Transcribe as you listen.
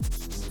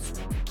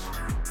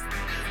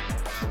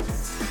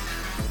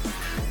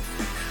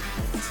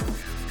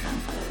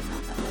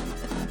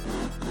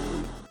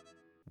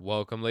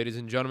Welcome, ladies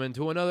and gentlemen,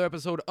 to another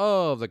episode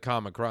of the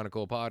Comic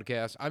Chronicle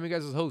podcast. I'm your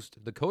guys' host,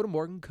 Dakota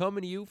Morgan,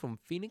 coming to you from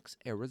Phoenix,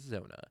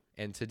 Arizona.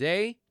 And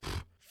today,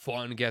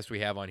 fun guest we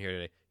have on here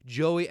today.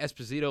 Joey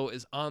Esposito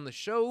is on the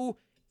show.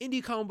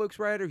 Indie comic books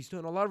writer. He's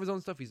doing a lot of his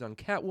own stuff. He's done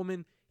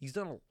Catwoman. He's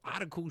done a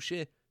lot of cool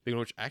shit. Speaking of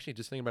which, actually,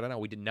 just thinking about it now,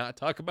 we did not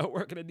talk about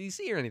working at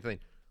DC or anything,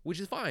 which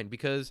is fine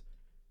because,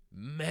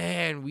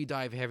 man, we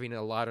dive heavy into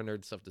a lot of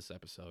nerd stuff this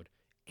episode.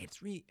 I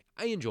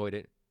enjoyed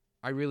it.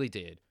 I really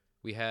did.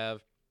 We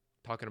have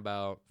talking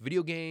about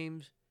video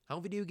games, how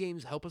video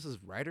games help us as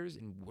writers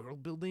in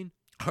world building,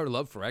 our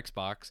love for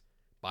Xbox,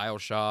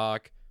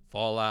 BioShock,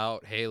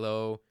 Fallout,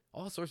 Halo,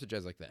 all sorts of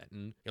jazz like that.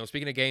 And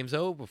speaking of games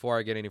though, before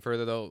I get any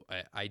further though,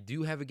 I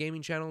do have a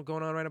gaming channel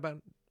going on right about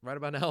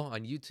now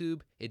on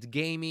YouTube. It's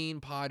gaming,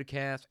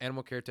 podcasts,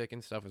 animal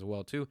caretaking stuff as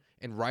well too,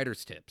 and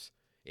writers tips.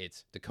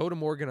 It's Dakota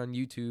Morgan on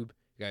YouTube.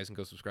 You guys can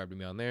go subscribe to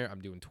me on there.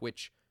 I'm doing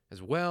Twitch as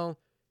well.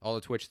 All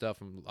the Twitch stuff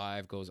from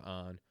live goes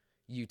on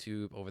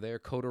YouTube over there.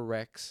 Coda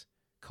Rex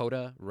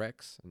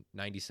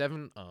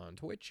 97 on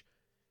Twitch.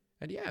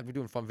 And yeah, we're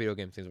doing fun video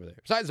game things over there.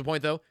 Besides the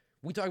point though,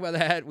 we talk about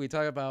that. We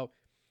talk about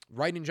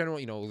writing in general,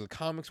 the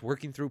comics,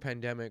 working through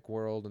pandemic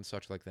world and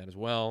such like that as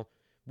well.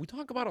 We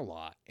talk about a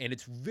lot and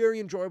it's very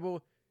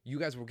enjoyable. You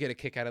guys will get a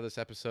kick out of this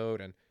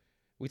episode, and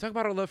we talk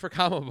about our love for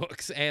comic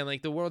books and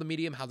like the world of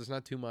medium, how there's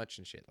not too much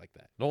and shit like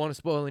that. Don't want to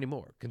spoil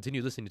anymore.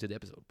 Continue listening to the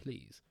episode,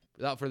 please.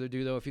 Without further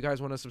ado, though, if you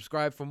guys want to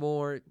subscribe for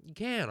more, you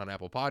can on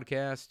Apple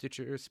Podcasts,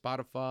 Stitcher,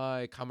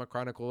 Spotify,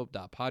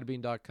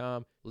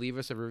 comicchronicle.podbean.com. Leave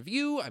us a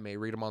review. I may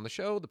read them on the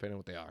show, depending on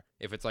what they are.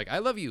 If it's like, I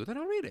love you, then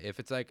I'll read it.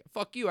 If it's like,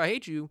 fuck you, I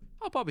hate you,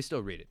 I'll probably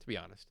still read it, to be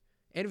honest.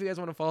 And if you guys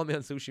want to follow me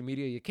on social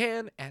media, you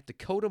can at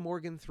Dakota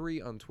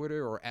Morgan3 on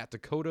Twitter or at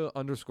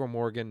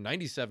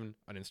Dakota_Morgan97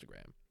 on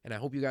Instagram. And I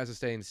hope you guys are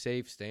staying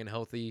safe, staying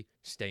healthy,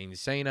 staying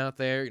sane out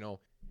there.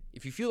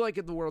 If you feel like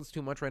the world's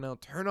too much right now,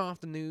 turn off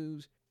the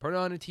news, turn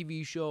on a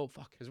TV show.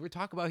 Fuck, as we're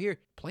talking about here,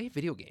 play a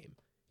video game.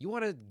 You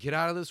want to get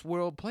out of this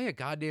world, play a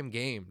goddamn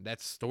game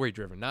that's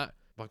story-driven, not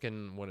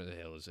fucking, what the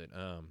hell is it?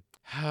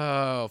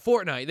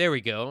 Fortnite, there we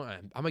go.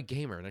 I'm a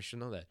gamer, and I should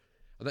know that.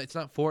 It's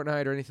not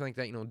Fortnite or anything like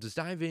that. Just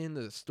dive in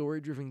the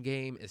story-driven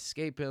game,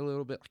 escape it a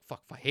little bit. Like,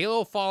 fuck,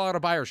 Halo, Fallout, or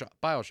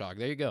BioShock.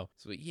 There you go.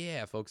 So,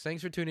 yeah, folks,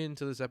 thanks for tuning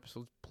into this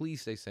episode.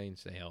 Please stay sane,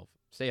 stay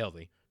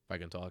healthy, if I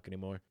can talk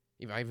anymore.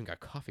 I even got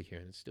coffee here,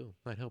 and it's still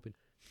not helping.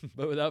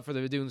 But without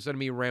further ado, instead of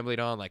me rambling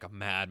on like a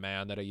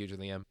madman that I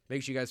usually am,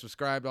 make sure you guys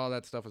subscribe to all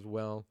that stuff as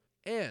well.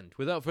 And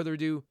without further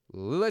ado,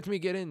 let me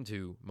get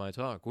into my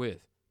talk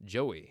with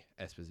Joey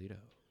Esposito.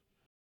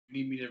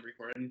 Need me to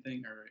record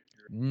anything or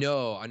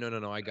No,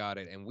 I got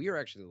it, and we are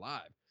actually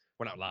live.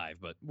 We're not live,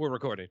 but we're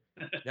recording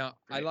now.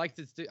 I like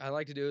to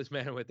do this,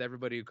 man, with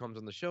everybody who comes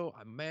on the show.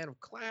 I'm a man of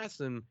class,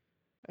 and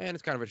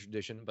it's kind of a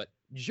tradition. But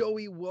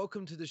Joey,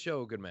 welcome to the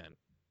show, good man.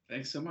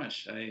 Thanks so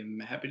much. I'm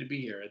happy to be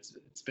here. It's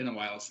been a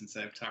while since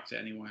I've talked to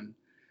anyone,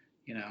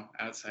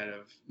 outside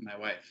of my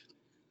wife.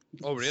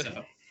 Oh, really?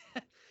 So.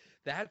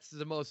 That's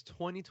the most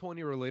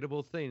 2020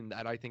 relatable thing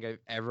that I think I've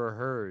ever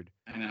heard.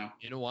 I know.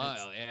 In a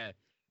while, yeah.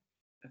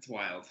 That's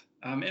wild.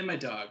 And my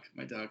dog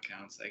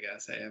counts, I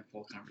guess. I have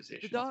full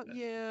conversations. The dog,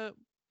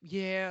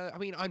 yeah. I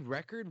mean, on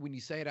record, when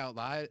you say it out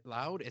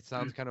loud, it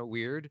sounds kind of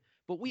weird.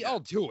 But we all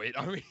do it.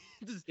 I mean,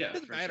 it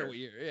doesn't matter what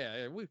year.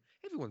 Yeah.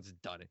 Everyone's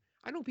done it.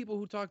 I know people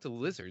who talk to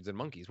lizards and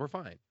monkeys. We're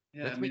fine.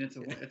 Yeah,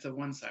 it's a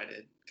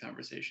one-sided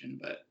conversation,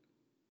 but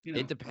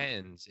it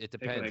depends. It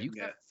depends. You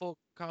got full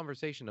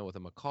conversation though with a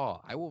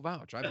macaw. I will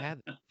vouch. I've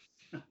had it.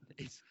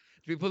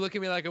 People look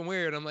at me like I'm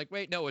weird. I'm like,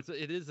 wait, no, it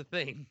is a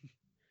thing.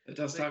 It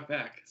does talk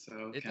back,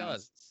 so it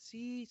does.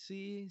 See.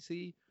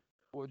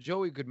 Well,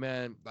 Joey, good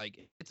man,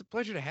 like, it's a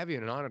pleasure to have you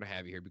and an honor to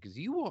have you here because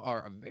you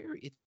are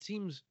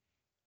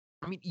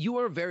you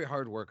are a very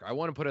hard worker. I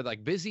want to put it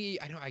like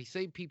busy. I know I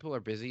say people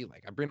are busy.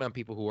 Like, I bring on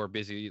people who are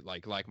busy,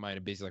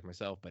 like-minded, busy like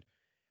myself. But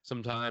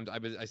sometimes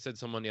I said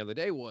someone the other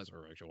day or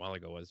actually a while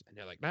ago and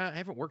they're like, nah, I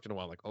haven't worked in a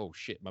while. I'm like, oh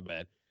shit, my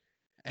bad.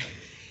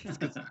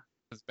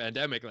 This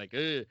pandemic, like,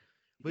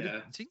 but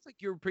it seems like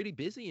you're pretty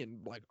busy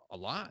and like a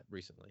lot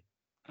recently.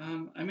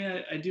 I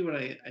do what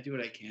I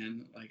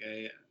can. Like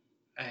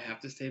I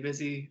have to stay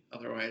busy,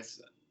 otherwise,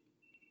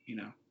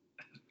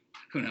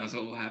 who knows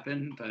what will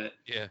happen. But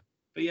yeah,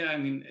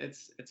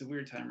 it's a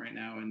weird time right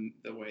now, and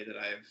the way that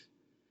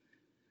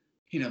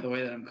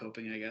I'm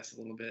coping, I guess, a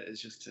little bit is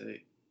just to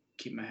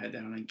keep my head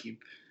down and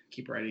keep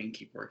writing,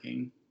 keep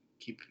working,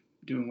 keep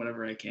doing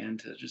whatever I can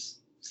to just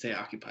stay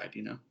occupied.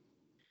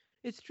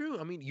 It's true.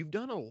 I mean, you've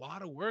done a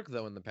lot of work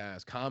though in the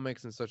past,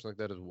 comics and such like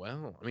that as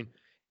well. I mean,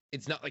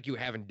 it's not like you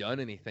haven't done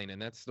anything,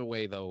 and that's the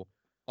way, though,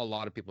 a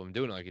lot of people have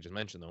been doing it, like you just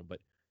mentioned, though. But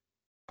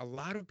a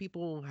lot of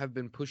people have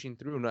been pushing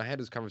through, and I had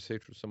this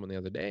conversation with someone the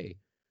other day,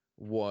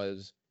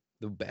 was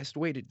the best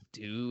way to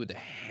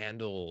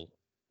handle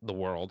the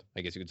world, I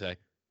guess you could say,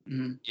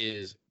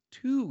 is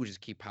to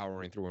just keep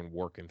powering through and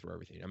working through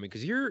everything. I mean,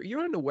 because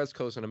you're on the West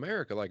Coast in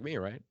America like me,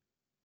 right?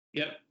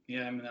 Yep.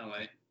 Yeah, I'm in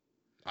LA.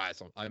 All right,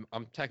 so I'm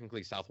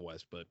technically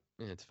Southwest, but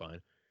it's fine.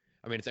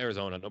 I mean, it's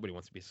Arizona. Nobody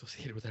wants to be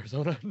associated with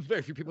Arizona.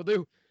 Very few people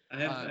do.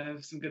 I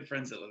have some good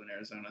friends that live in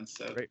Arizona,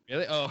 so Right,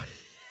 really? Oh,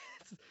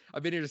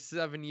 I've been here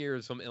 7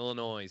 years from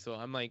Illinois, so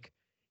I'm like,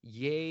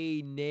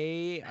 yay,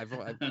 nay. I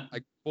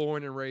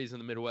born and raised in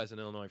the Midwest in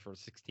Illinois for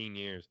 16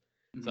 years,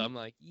 so mhm. I'm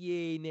like,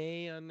 yay,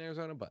 nay on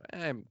Arizona, but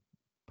I'm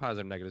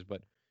positive negatives.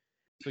 But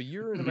so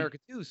you're in Mhm. America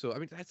too, so I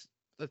mean that's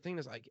the thing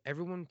is like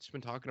everyone's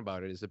been talking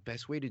about it is the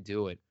best way to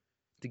do it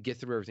to get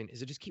through everything is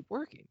to just keep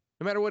working,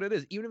 no matter what it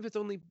is, even if it's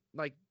only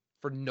like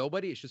for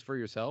nobody, it's just for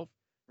yourself.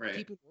 Right.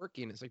 Keep it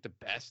working. It's like the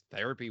best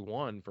therapy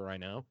one for right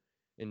now,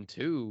 and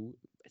two,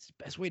 it's the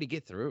best way to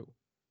get through.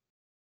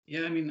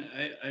 Yeah, I mean,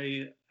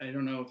 I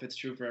don't know if it's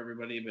true for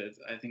everybody, but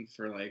I think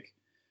for like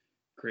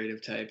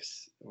creative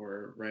types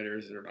or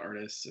writers or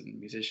artists and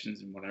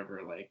musicians and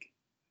whatever, like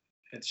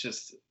it's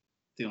just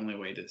the only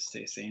way to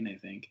stay sane, I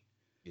think.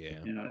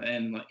 Yeah.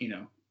 And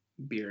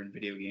beer and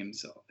video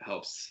games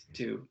helps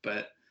too,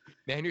 but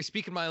Man, you're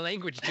speaking my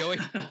language, Joey.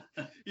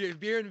 You're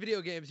beer and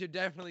video games. You're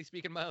definitely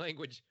speaking my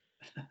language.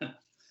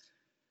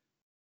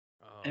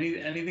 Oh man.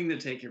 anything to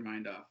take your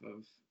mind off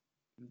of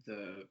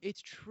the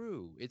It's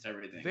true. It's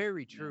everything,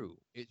 very true.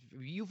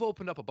 You've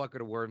opened up a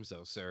bucket of worms,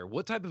 though, sir.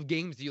 What type of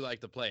games do you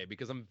like to play?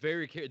 Because I'm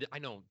very curious. I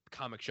know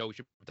comic show. We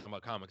should be talking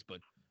about comics, but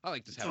I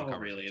like just It's having all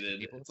conversations with related.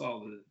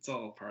 people. It's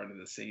all part of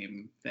the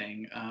same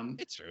thing.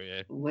 It's true,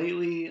 yeah.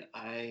 Lately,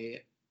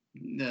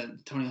 the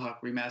Tony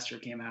Hawk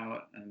remaster came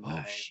out, and Oh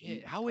I've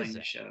shit! been How is playing the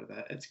that? shit out of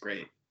that. It's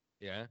great.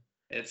 Yeah.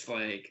 It's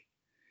like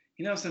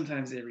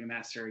sometimes they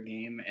remaster a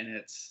game and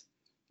it's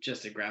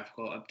just a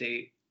graphical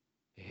update,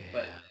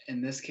 but Yeah.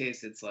 in this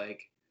case, it's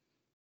like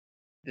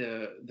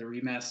the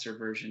remaster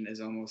version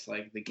is almost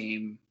like the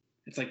game.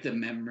 It's like the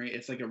memory.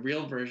 It's like a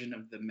real version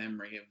of the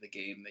memory of the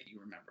game that you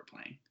remember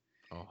playing.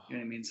 You know Oh. what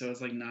I mean? So it's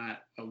like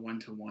not a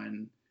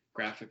one-to-one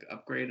graphic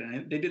upgrade,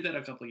 and they did that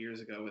a couple years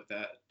ago with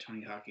that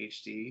Tony Hawk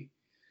HD.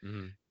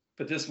 Hmm.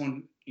 But this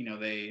one,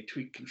 they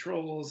tweak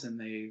controls and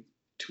they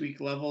tweak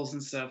levels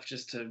and stuff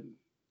just to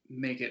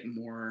make it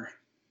more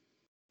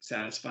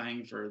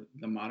satisfying for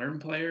the modern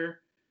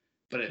player.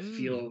 But it Mm.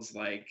 feels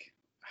like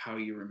how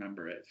you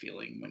remember it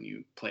feeling when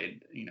you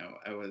played.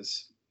 I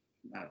was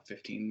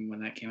 15 when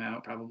that came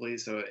out, probably.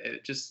 So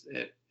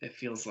it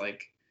feels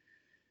like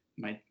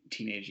my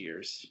teenage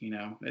years.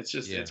 Yeah.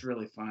 It's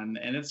really fun,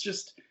 and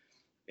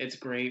it's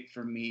great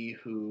for me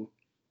who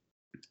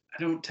I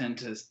don't tend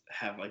to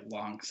have like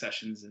long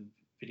sessions in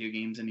video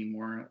games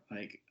anymore.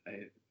 Like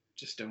I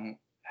just don't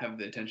have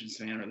the attention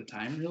span or the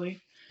time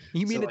really.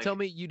 You mean So to tell like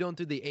me you don't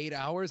do the 8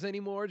 hours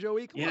anymore,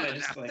 Joey? Come yeah, I on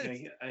just now.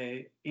 like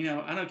I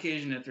on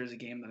occasion if there's a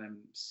game that I'm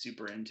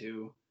super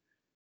into,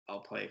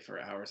 I'll play for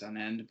hours on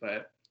end.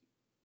 But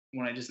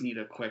when I just need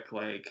a quick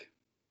like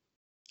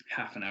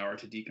half an hour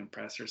to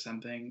decompress or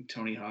something,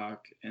 Tony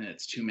Hawk and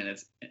it's 2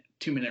 minutes,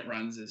 2 minute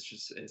runs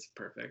is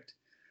perfect.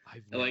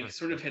 I've It like never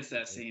sort of played hits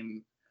that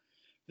game.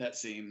 that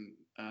same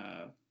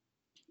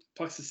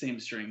plucks the same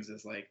strings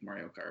as like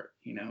Mario Kart.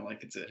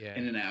 Like it's in Yeah.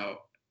 and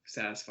out,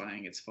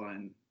 satisfying, it's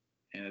fun,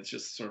 and it's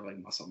just sort of like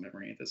muscle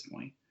memory at this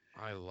point.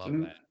 I So love I've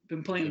that. been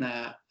It's playing good.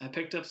 that. I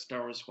picked up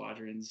Star Wars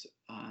Squadrons,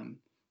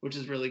 which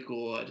is really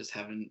cool. I just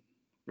haven't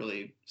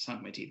really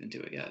sunk my teeth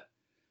into it yet.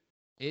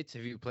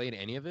 Have you played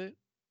any of it?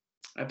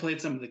 I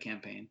played some of the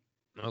campaign.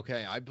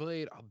 Okay, I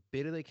played a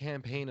bit of the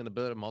campaign and a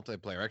bit of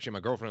multiplayer. Actually, my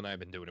girlfriend and I have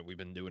been doing it. We've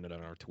been doing it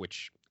on our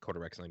Twitch,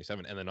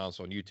 CodaRex97, and then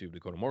also on YouTube,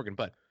 Dakota Morgan.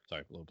 But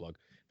sorry, little plug.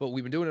 But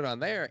we've been doing it on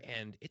there,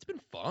 and it's been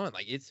fun.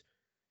 Like it's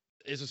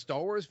as a Star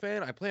Wars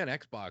fan, I play on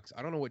Xbox.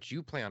 I don't know what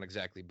you play on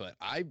exactly, but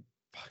I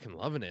fucking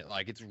loving it.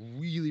 Like it's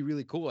really,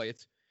 really cool. Like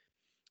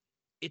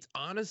it's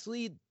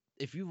honestly,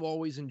 if you've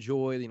always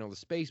enjoyed, the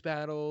space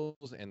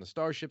battles and the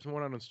starships and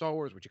whatnot on Star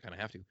Wars, which you kind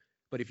of have to,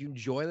 but if you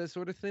enjoy that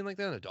sort of thing like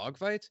that, the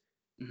dogfights,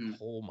 Hmm.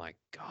 oh my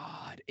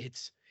god,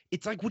 it's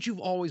like what you've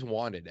always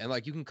wanted, and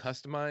like you can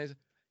customize.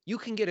 You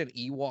can get an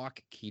Ewok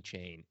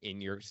keychain in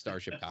your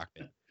starship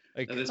cockpit.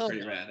 Like, That is come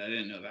pretty on. rad. I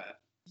didn't know that.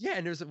 Yeah,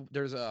 and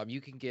there's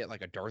you can get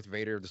like a Darth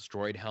Vader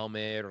destroyed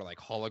helmet or like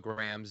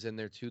holograms in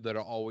there too that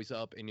are always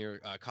up in your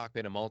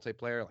cockpit and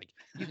multiplayer. Like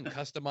you can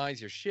customize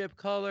your ship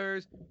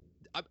colors.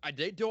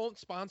 They don't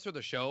sponsor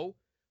the show.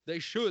 They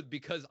should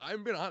because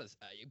I'm being honest.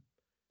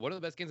 One of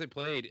the best games I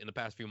played in the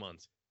past few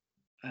months.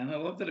 And I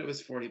love that it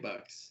was $40.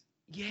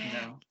 You Yeah,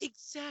 know,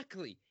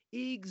 exactly.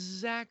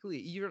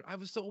 Exactly. I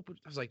was so open.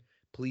 I was like,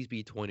 please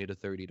be 20 to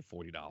 30 to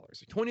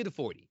 $40. 20 to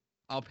 40.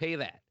 I'll pay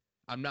that.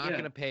 I'm not yeah.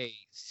 gonna pay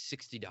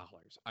 $60.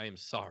 I am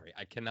sorry.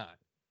 I cannot.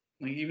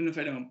 Like even if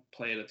I don't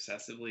play it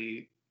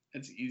obsessively,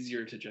 it's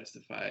easier to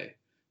justify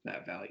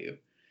that value.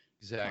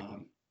 Exactly.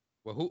 Um,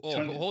 Well,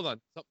 Tony, hold on.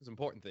 Something's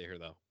important here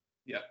though.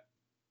 yeah,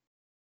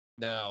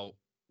 Now,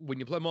 when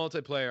you play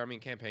multiplayer, I mean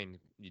campaign,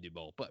 you do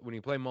both. But when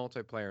you play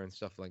multiplayer and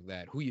stuff like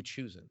that, who you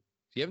choosing?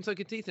 So you haven't sunk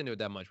your teeth into it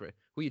that much, right?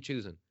 Who you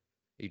choosing?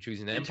 Are you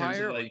choosing in terms of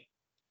Empire like,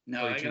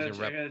 no, or are you choosing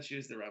I Rebel? gotta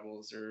choose the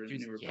Rebels or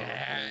Choose New Republic,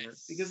 whatever.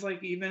 Because yes.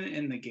 like even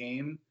in the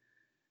game,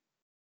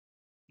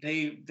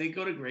 they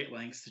go to great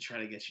lengths to try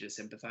to get you to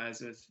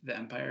sympathize with the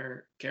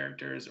Empire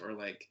characters or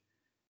like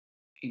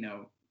you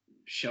know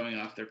showing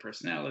off their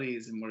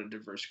personalities and what a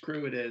diverse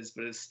crew it is,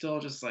 but it's still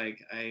just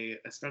like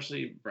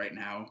especially right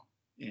now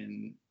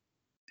in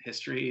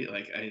history,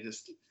 like I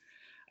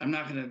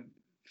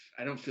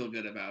don't feel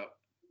good about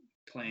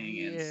playing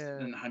Yeah.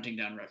 and hunting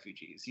down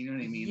refugees. You know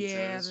what I mean? So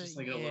Yeah. it's just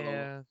like a little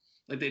Yeah.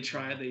 like they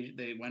tried, Yeah.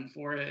 they went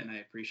for it, and I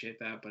appreciate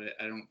that, but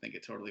I don't think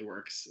it totally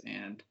works.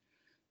 And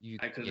Yeah.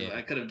 I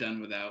could have done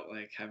without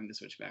like having to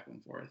switch back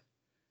and forth.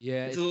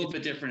 Yeah. It's a little It's bit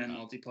really different in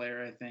tough.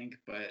 multiplayer, I think,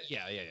 but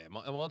Yeah.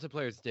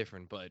 Multiplayer is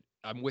different, but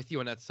I'm with you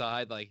on that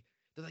side. Like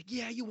they're like,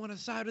 yeah, you want to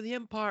side with the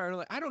Empire? And I'm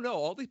like, I don't know.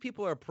 All these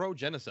people are pro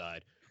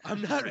genocide.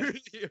 I'm not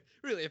right.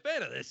 really a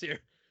fan of this here.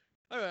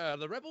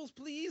 The rebels,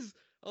 please.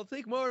 I'll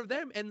take more of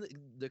them. And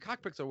the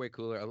cockpits are way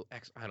cooler.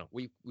 I don't know.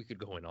 We could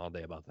go in all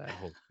day about that.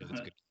 Oh, it's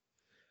good.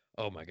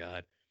 Oh my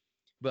god.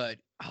 But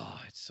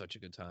it's such a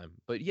good time.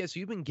 But yeah, so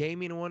you've been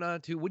gaming and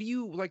whatnot too. What do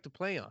you like to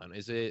play on?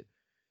 Is it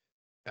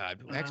Um,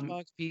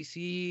 Xbox,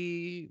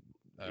 PC,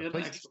 yeah,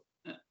 PlayStation?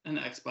 an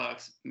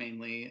Xbox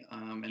mainly,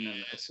 and then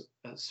Yeah.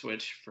 a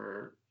Switch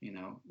for the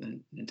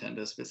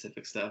Nintendo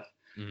specific stuff.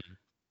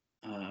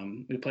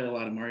 Mhm. We play a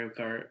lot of Mario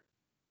Kart,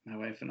 my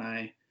wife and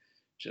I,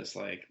 just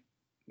like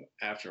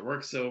after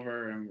work's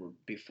over and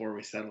before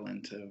we settle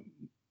into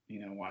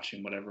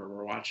watching whatever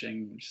we're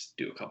watching, we just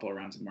do a couple of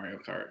rounds of Mario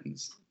Kart and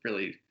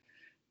really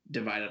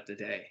divide up the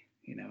day.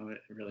 It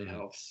really Mhm.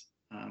 helps.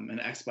 And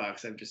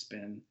Xbox, I've just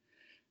been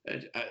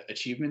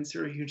achievements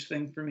are a huge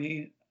thing for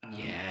me.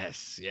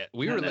 Yes, yeah,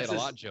 we Not relate a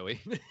lot, necess-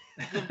 Joey.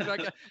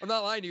 I'm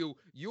not lying to you.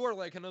 You are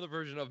like another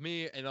version of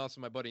me, and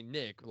also my buddy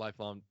Nick,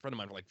 lifelong friend of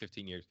mine for like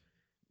 15 years.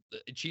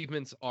 The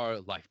achievements are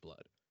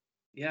lifeblood.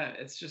 yeah,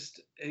 it's just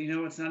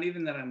it's not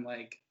even that I'm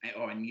like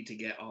I need to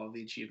get all of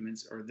the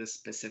achievements or this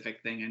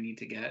specific thing I need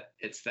to get.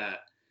 It's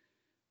that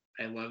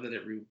I love that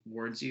it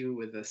rewards you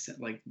with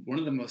like one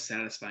of the most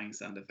satisfying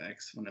sound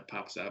effects when it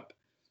pops up,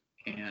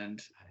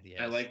 and I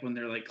Yes. like when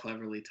they're like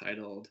cleverly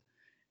titled.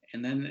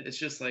 And then it's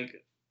just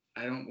like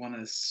I don't want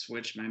to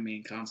switch my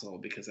main console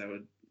because I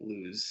would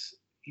lose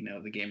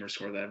the gamer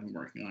score that I've been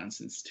working on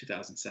since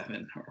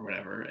 2007 or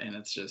whatever. And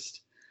it's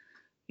just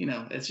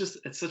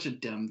it's such a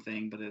dumb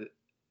thing, but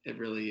it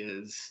really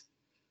is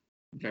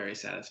very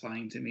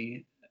satisfying to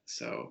me.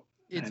 So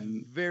It's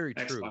I'm very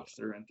true. Xbox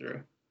through and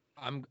through.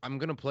 I'm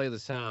gonna play the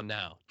sound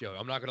now, Joey.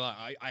 I'm not gonna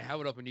lie. I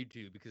have it up on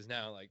YouTube because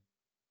now, like,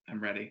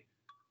 I'm ready.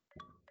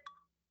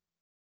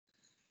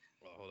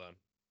 well, hold on.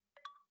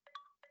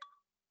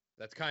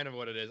 That's kind of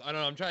what it is. I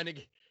don't know. I'm trying to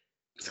get.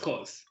 It's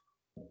close.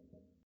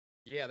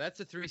 Yeah, that's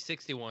the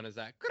 360 one. Is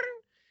that?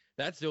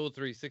 That's the old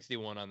 360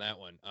 one on that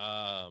one.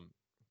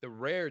 The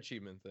rare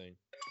achievement thing.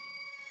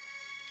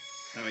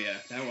 Oh yeah,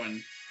 It that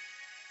one's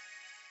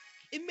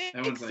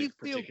makes you like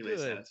feel particularly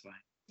good. satisfying.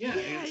 Yeah,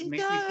 Yeah, it it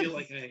makes me feel does.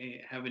 like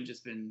I haven't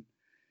just been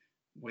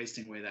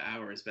wasting away the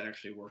hours, but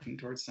actually working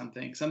towards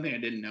something I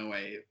didn't know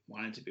I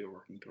wanted to be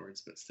working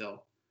towards, but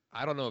still.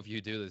 I don't know if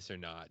you do this or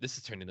not. This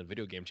is turning into a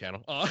video game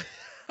channel.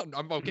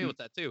 I'm okay Mhm. with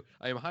that too.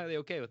 I am highly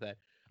okay with that.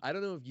 I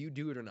don't know if you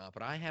do it or not,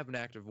 but I have an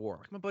active war.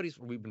 Like my buddies,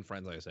 we've been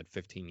friends, like I said,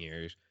 15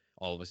 years,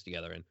 all of us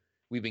together, and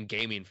we've been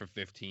gaming for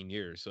 15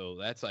 years. So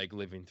that's like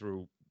living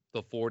through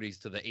the 40s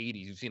to the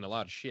 80s. You've seen a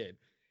lot of shit.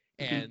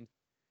 Mhm. And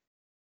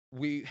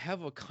we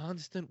have a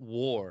constant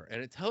war,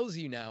 and it tells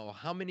you now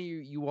how many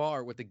you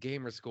are with the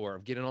gamer score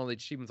of getting all the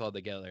achievements all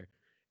together.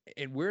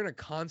 And we're in a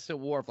constant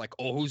war of like,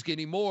 oh, who's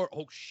getting more?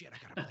 Oh shit, I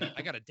gotta play.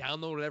 I gotta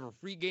download whatever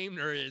free game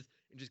there is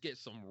and just get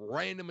some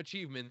random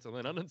achievements and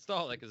then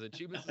uninstall it because the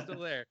achievements are still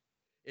there.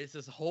 It's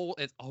this whole.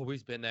 It's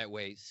always been that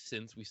way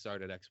since we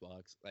started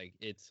Xbox. Like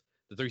it's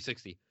the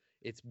 360.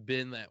 It's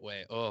been that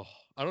way. Oh,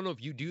 I don't know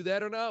if you do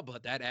that or not,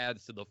 but that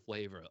adds to the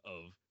flavor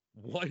of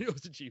wanting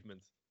those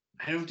achievements.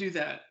 I don't do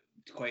that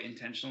quite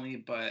intentionally,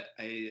 but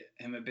I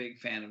am a big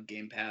fan of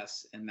Game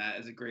Pass, and that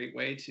is a great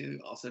way to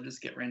also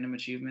just get random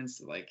achievements.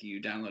 Like you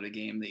download a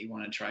game that you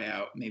want to try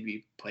out,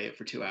 maybe play it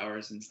for 2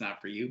 hours, and it's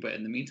not for you, but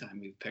in the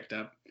meantime, you've picked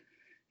up,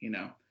 you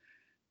know,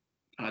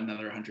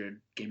 another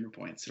 100 gamer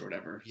points or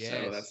whatever. So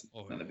Yes. that's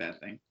Oh not a yeah. bad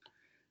thing.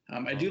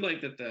 I do Oh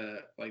like that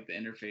the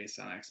interface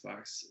on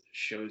Xbox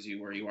shows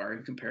you where you are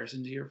in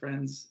comparison to your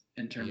friends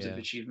in terms of yeah.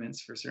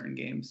 achievements for certain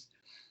games.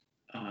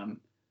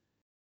 Um,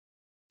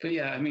 but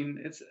yeah, I mean,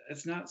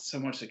 it's not so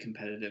much a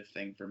competitive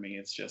thing for me.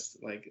 It's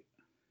just like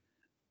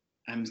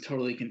I'm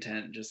totally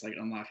content just like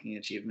unlocking an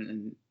achievement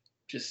and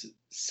just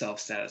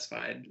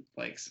self-satisfied,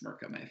 like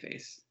smirk on my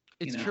face.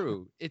 You It's know?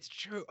 true. It's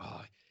true.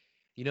 Oh,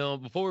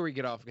 before we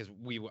get off, because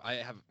I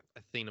have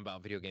a thing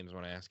about video games I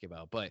want to ask you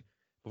about, but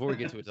before we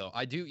get to it though,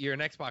 you're an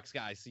Xbox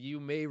guy, so you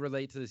may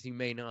relate to this, you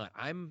may not.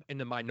 I'm in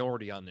the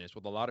minority on this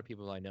with a lot of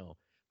people I know.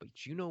 But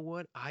you know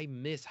what? I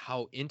miss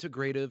how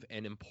integrative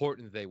and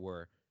important they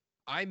were.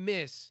 I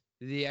miss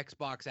the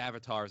Xbox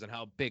avatars and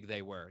how big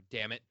they were.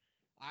 Damn it.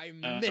 I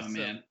Oh miss them.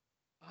 man,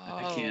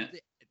 I Oh, can't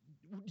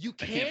you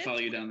I can't can't? follow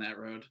you down that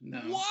road. No,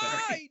 sorry.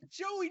 Why?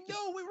 Joey,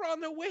 no, we were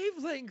on the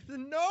wavelength.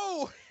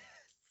 No.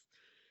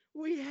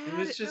 We It had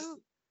was it. just No.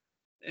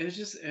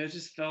 it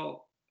just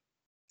felt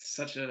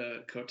such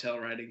a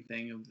coattail riding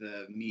thing of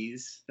the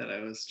Mii's that I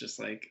was just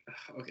like,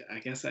 okay, I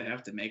guess I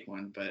have to make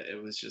one, but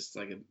it was just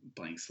like a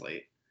blank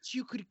slate.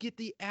 You could get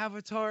the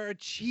Avatar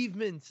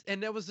achievements,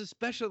 and that was a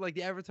special, like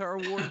the Avatar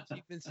Award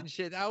achievements and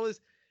shit. That was,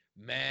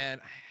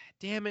 man,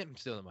 damn it, I'm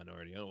still in the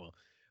minority. Oh well.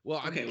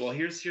 Well, I'm. Okay, well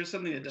here's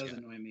something that What you does got?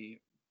 annoy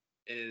me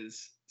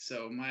is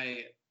so my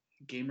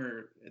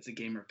gamer, it's a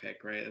gamer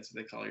pick, right? That's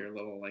what they call your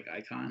little like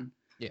icon.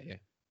 Yeah, yeah.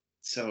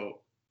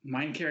 So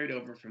mine carried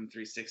over from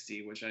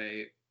 360, which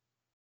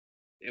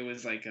it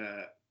was like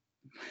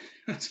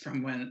it's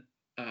from when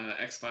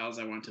X-Files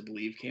I Want to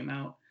Believe came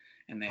out,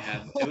 and they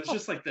had it was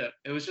just like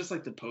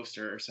the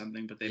poster or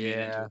something, but they made it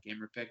into Yeah. a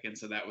gamer pick, and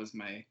so that was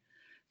my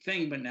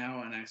thing. But now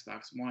on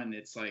Xbox One,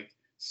 it's like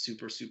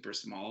super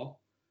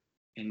small,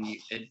 and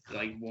it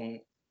like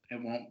won't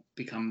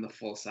become the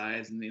full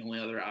size, and the only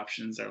other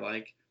options are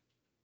like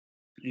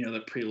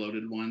the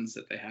preloaded ones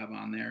that they have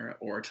on there,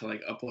 or to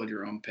like upload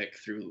your own pick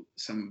through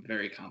some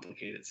very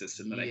complicated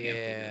system that I can't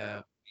figure Yeah.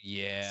 out. So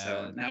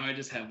Yeah. now I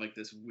just have like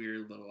this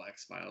weird little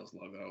X Files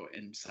logo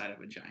inside of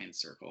a giant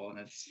circle, and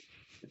it's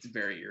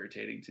very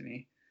irritating to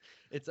me.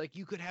 It's like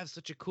you could have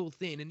such a cool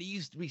thing, and it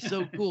used to be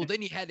so cool.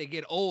 Then you had to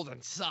get old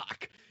and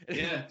suck. And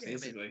it's Yeah, like, damn it,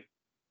 basically.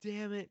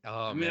 damn it. I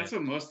Oh mean, man. that's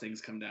what most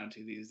things come down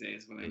to these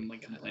days. When I'm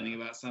like Yeah.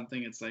 complaining about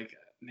something, it's like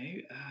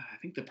maybe I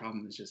think the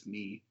problem is just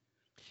me.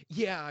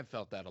 Yeah, I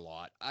felt that a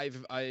lot.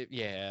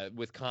 Yeah,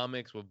 with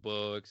comics, with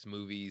books,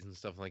 movies, and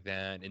stuff like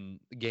that, and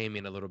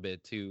gaming a little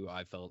bit too.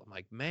 I'm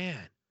like,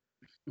 man,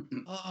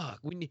 fuck.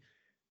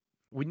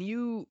 When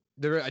you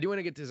there, I do want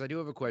to get to this. I do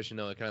have a question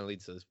though. It kind of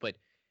leads to this, but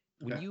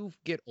when Okay. you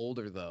get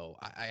older though,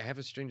 I have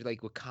a strange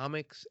like with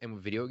comics and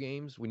with video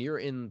games. When you're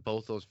in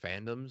both those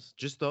fandoms,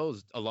 just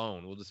those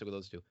alone, we'll just stick with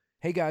those two.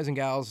 Hey guys and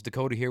gals,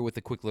 Dakota here with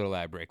a quick little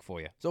ad break for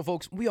you. So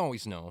folks, we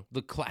always know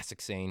the classic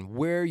saying,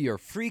 wear your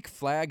freak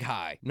flag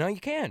high. Now you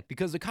can,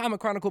 because the Comic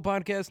Chronicle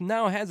podcast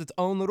now has its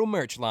own little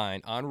merch line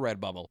on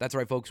Redbubble. That's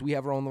right folks, we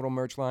have our own little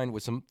merch line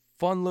with some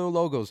fun little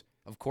logos.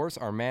 Of course,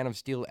 our Man of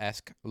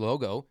Steel-esque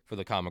logo for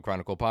the Comic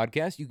Chronicle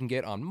podcast you can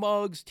get on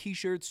mugs,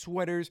 t-shirts,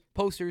 sweaters,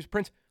 posters,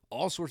 prints,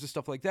 all sorts of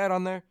stuff like that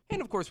on there.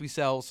 And of course, we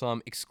sell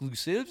some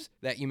exclusives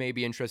that you may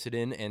be interested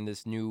in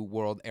this new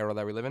world era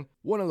that we live in.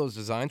 One of those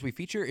designs we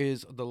feature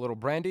is the little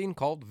branding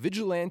called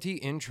Vigilante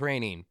in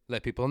Training.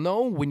 Let people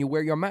know when you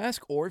wear your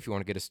mask, or if you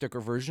want to get a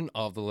sticker version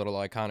of the little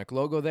iconic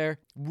logo there,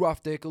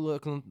 rough dick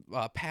looking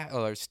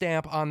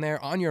stamp on there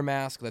on your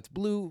mask that's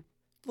blue,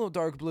 a little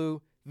dark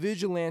blue,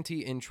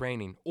 Vigilante in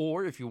Training.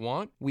 Or if you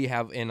want, we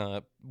have in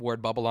a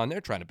word bubble on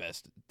there, trying to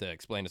best to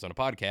explain this on a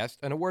podcast,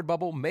 and a word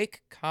bubble,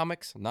 make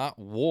comics not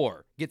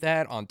war. Get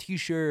that on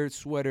t-shirts,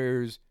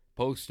 sweaters,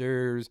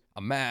 posters,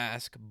 a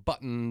mask,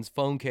 buttons,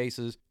 phone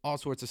cases, all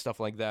sorts of stuff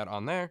like that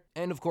on there.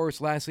 And of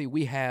course, lastly,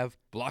 we have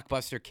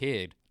Blockbuster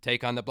Kid.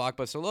 Take on the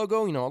Blockbuster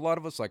logo. You know, a lot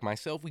of us, like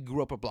myself, we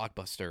grew up a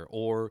Blockbuster.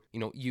 Or,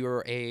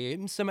 you're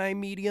a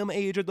semi-medium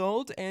age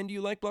adult and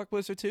you like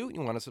Blockbuster too.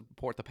 You want to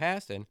support the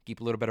past and keep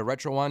a little bit of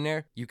retro on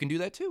there. You can do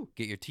that too.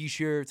 Get your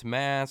t-shirts,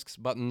 masks,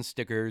 buttons,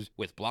 stickers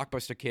with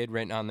Blockbuster Kid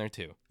written on there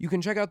too. You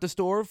can check out the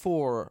store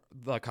for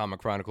the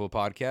Comic Chronicle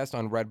podcast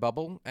on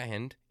Redbubble.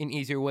 And an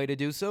easier way to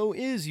do so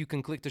is you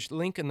can click the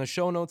link in the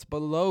show notes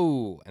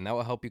below. And that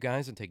will help you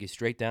guys and take you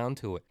straight down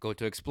to it. Go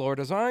to Explore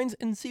Designs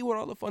and see what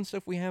all the fun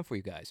stuff we have for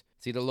you guys.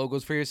 See the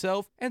logos for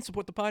yourself and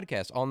support the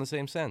podcast all in the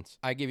same sense.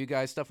 I give you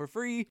guys stuff for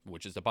free,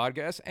 which is the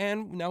podcast,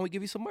 and now we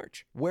give you some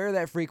merch. Wear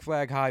that freak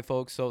flag high,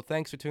 folks. So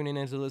thanks for tuning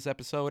into this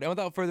episode. And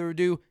without further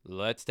ado,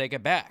 let's take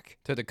it back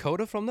to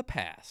Dakota from the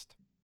past.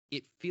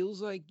 It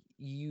feels like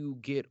you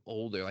get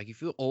older, like you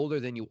feel older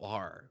than you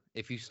are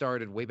if you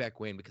started way back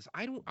when, because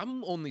I'm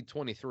only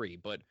 23,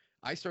 but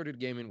I started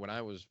gaming when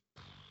I was,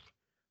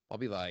 I'll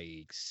be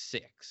like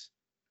 6,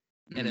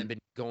 and I've Mhm. been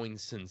going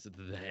since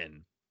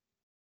then.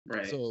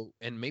 Right. So,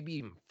 and maybe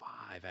even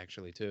 5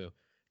 actually too.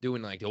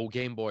 Doing like the old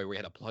Game Boy where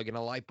you had to plug in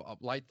a light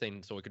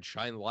thing so it could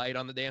shine light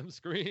on the damn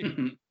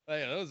screen.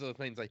 Like, those are the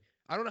things. Like,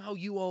 I don't know how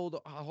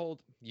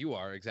old you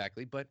are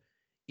exactly, but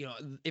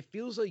it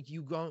feels like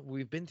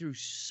we've been through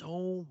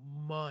so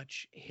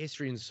much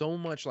history and so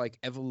much like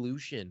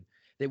evolution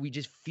that we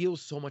just feel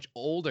so much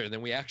older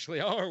than we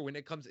actually are when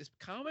it comes. It's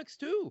comics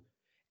too,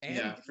 and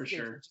Yeah, video for games. It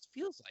sure. just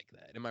feels like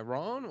that. Am I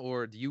wrong,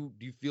 or do you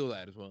feel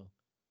that as well?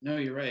 No,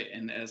 you're right.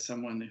 And as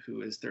someone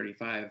who is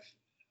 35,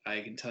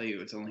 I can tell you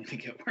it's only going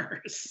to get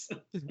worse.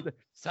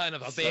 Son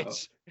of a So,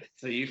 bitch.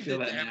 so you feel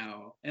The that damn.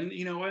 now. And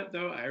you know what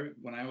though?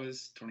 When I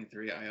was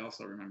 23, I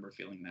also remember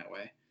feeling that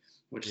way,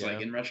 which like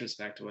Yeah. in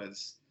retrospect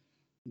was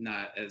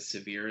not as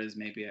severe as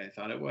maybe I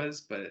thought it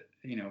was, but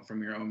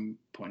from your own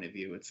point of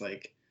view, it's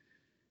like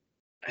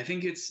I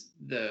think it's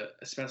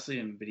especially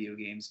in video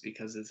games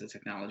because it's a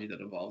technology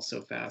that evolves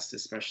so fast,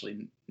 especially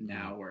Mm.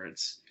 now where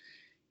it's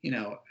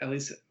at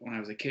least when I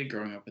was a kid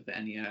growing up with the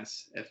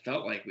NES, it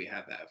felt like we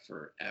had that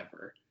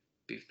forever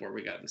before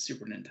we got the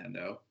Super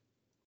Nintendo.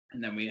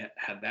 And then we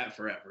had that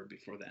forever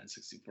before the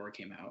N64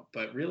 came out.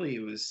 But really, it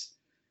was,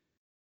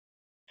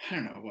 I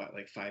don't know, what,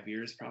 like 5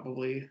 years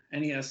probably.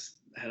 NES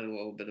had a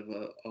little bit of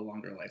a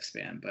longer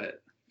lifespan,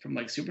 but from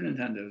like Super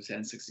Nintendo to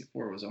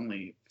N64 was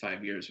only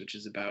 5 years, which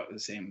is about the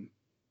same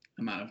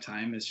amount of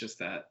time. It's just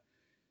that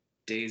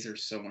days are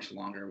so much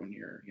longer when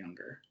you're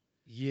younger,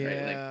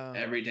 right? Like Yeah.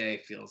 every day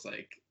feels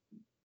like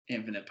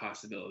infinite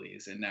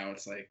possibilities, and now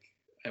it's like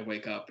I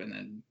wake up and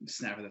then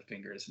snap of the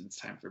fingers and it's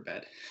time for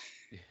bed.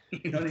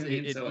 You know what I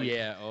mean? So like,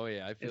 Yeah. Oh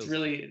yeah. I feel it's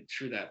really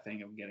true, that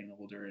thing of getting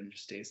older and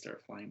just days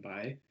start flying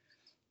by.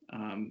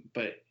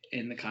 But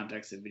in the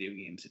context of video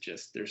games, it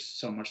just, there's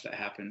so much that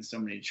happens, so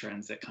many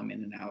trends that come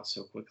in and out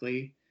so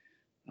quickly.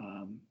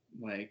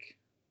 Like,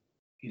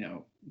 you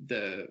know,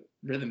 the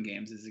rhythm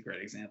games is a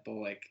great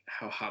example, like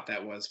how hot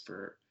that was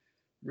for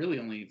really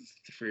only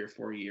 3 or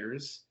 4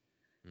 years,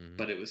 Mhm.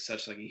 but it was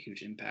such like a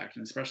huge impact.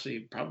 And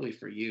especially probably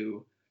for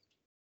you,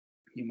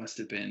 you must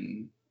have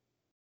been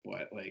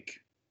what,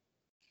 like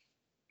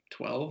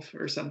 12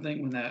 or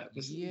something when that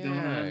was going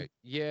Yeah, on,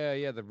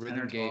 yeah, the 10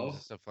 or rhythm games 12.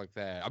 and stuff like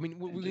that. I mean,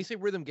 And when you just say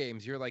rhythm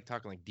games, you're like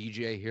talking like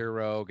DJ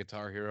Hero,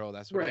 Guitar Hero,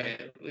 that sort of thing.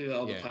 right, with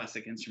all the Yeah,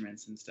 plastic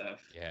instruments and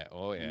stuff. yeah,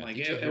 oh And yeah, like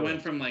DJ it Hero.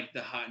 went from like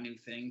the hot new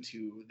thing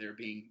to there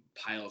being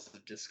piles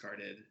of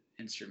discarded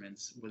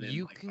instruments within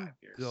You like five can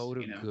years, go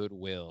to you know?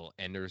 Goodwill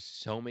and there's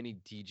so many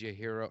DJ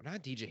Hero,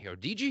 not DJ Hero.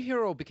 DJ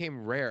Hero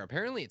became rare.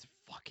 Apparently, it's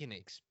fucking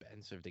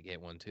expensive to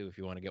get one too if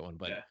you want to get one,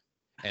 but Yeah,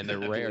 and they're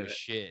I rare believe as it.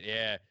 shit.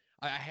 Yeah.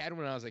 I had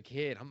when I was a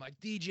kid. I'm like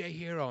DJ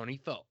Hero, and he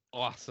felt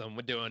awesome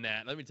with doing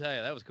that. Let me tell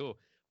you, that was cool.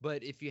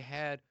 But if you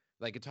had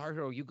like Guitar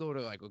Hero, you go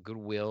to like a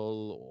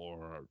Goodwill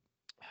or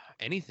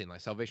anything like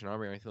Salvation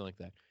Army or anything like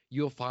that,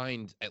 you'll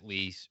find at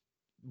least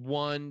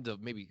one to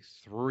maybe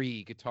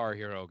three Guitar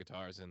Hero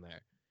guitars in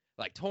there,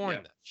 like torn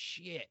Yep. to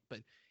shit.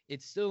 But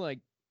it's still like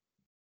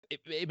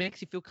it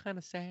makes you feel kind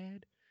of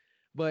sad.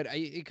 But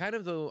it kind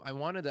of though I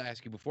wanted to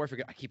ask you before I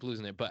forget, I keep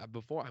losing it. But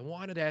before I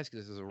wanted to ask you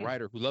this as a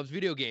writer who loves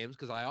video games,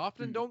 because I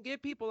often Mhm. don't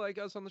get people like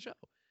us on the show,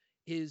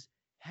 is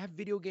have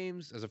video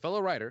games as a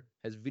fellow writer,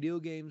 has video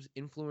games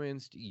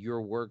influenced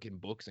your work in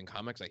books and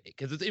comics? Like,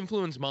 because it's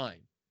influenced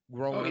mine Oh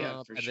growing yeah,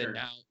 up, for and then sure.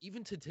 now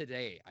even to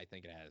today, I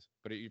think it has.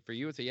 But for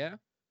you, it's a yeah.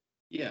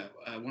 Yeah,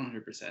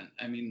 100%.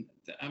 I mean,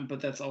 but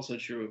that's also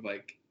true of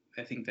like,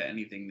 I think that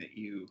anything that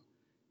you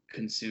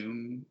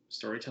consume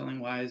storytelling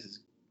wise is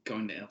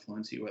going to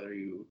influence you whether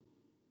you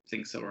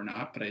think so or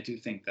not. But I do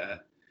think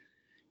that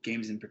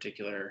games in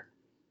particular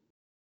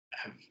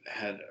have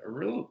had a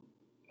real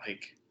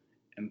like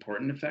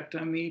important effect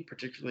on me,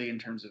 particularly in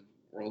terms of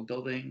world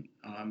building.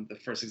 The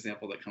first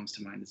example that comes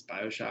to mind is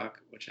Bioshock,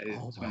 which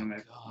Oh is one my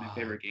of my god.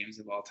 favorite games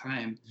of all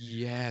time.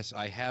 Yes,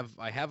 I have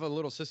a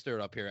little sister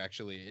up here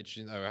actually.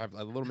 I have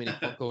a little mini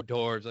Funko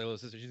Dorbs, like little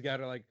sister. She's got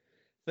her like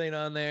thing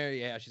on there.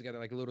 Yeah, she's got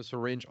like a little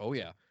syringe. Oh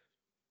yeah.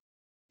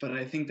 But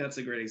I think that's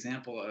a great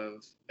example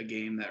of a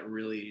game that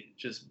really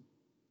just,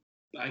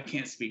 I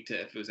can't speak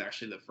to if it was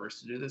actually the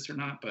first to do this or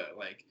not, but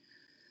like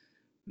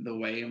the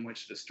way in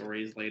which the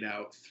story is laid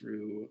out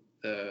through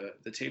the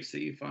tapes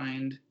that you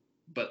find,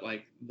 but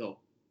like they'll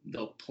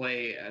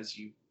play as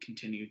you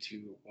continue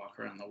to walk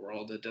around the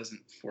world. It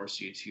doesn't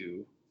force you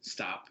to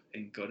stop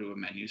and go to a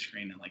menu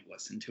screen and like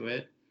listen to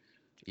it.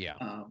 Yeah.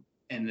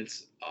 And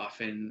it's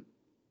often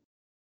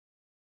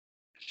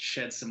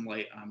shed some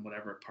light on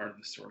whatever part of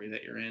the story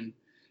that you're in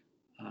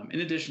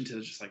addition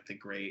to just like the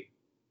great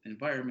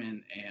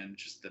environment and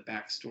just the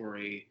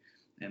backstory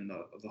and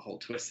the whole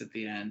twist at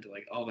the end.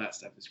 Like all that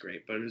stuff is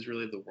great, but it was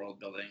really the world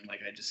building. Like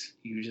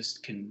you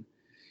just can,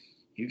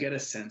 you get a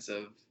sense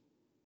of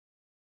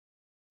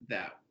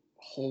that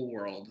whole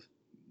world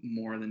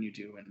more than you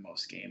do in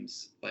most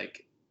games,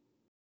 like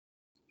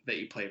that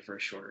you play for a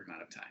shorter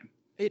amount of time.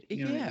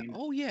 You know what I Yeah. mean?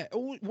 Oh yeah.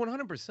 Oh,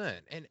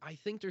 100%. And I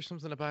think there's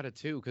something about it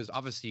too, because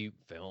obviously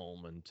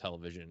film and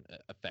television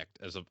affect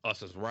as of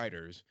us as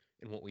writers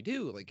and what we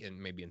do, like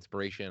and maybe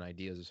inspiration,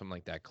 ideas, or something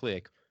like that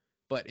click.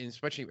 But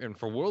especially and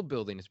for world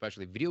building,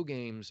 especially video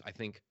games, I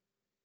think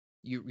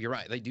you're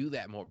right. They do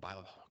that more. Oh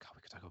god,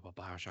 we could talk about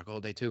Bioshock all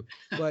day too.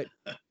 But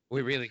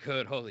we really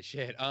could. Holy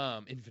shit.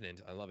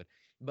 Infinite. I love it.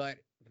 But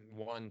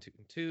one, two,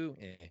 two.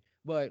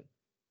 But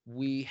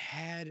we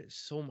had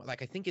so much.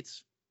 Like I think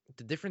it's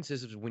the difference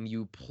is when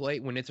you play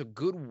when it's a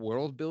good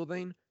world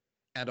building,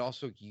 and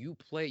also you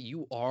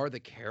are the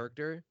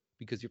character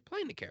because you're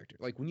playing the character.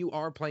 Like when you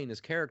are playing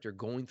this character,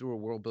 going through a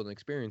world building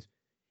experience,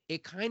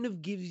 it kind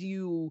of gives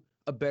you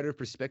a better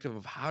perspective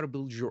of how to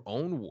build your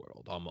own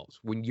world almost.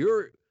 When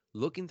you're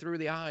looking through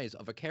the eyes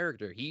of a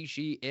character, he,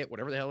 she, it,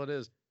 whatever the hell it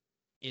is,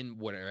 in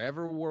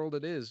whatever world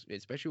it is,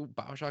 especially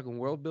Bioshock and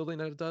world building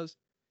that it does,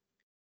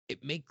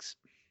 it makes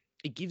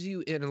it gives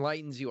you it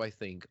enlightens you, I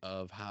think,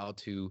 of how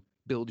to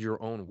build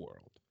your own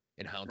world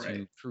and how Right.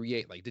 to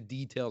create like the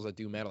details that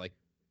do matter. Like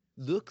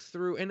look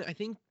through, and I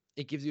think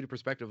it gives you the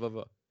perspective of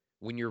a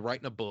when you're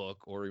writing a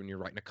book or when you're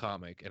writing a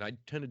comic. And I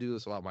tend to do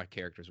this a lot with my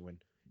characters when,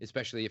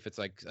 especially if it's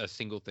like a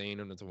single thing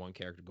and it's a one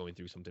character going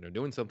through something or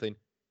doing something.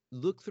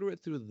 Look through it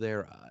through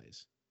their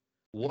eyes.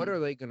 What Mhm. are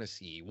they gonna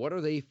see? What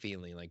are they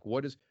feeling? Like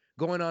what is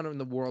going on in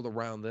the world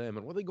around them,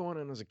 and what are they going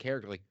on as a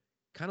character? Like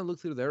kind of look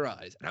through their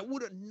eyes. And I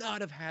would have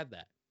not have had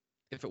that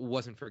if it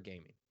wasn't for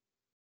gaming.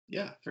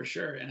 Yeah, for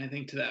sure. And I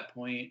think to that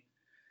point,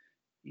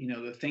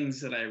 the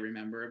things that I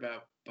remember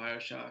about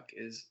BioShock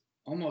is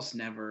almost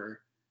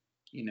never,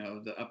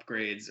 the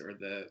upgrades or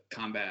the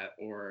combat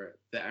or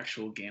the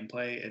actual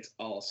gameplay. It's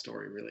all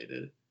story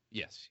related,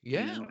 Yes.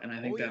 Yeah. and I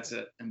Oh think yeah. that's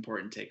an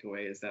important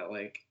takeaway is that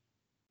like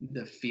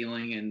the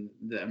feeling and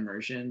the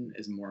immersion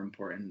is more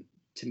important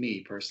to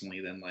me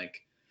personally than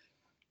like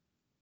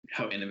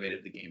how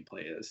innovative the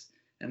gameplay is.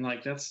 And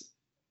like that's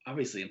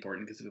obviously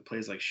important because if it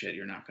plays like shit,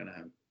 you're not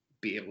gonna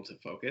be able to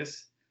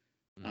focus.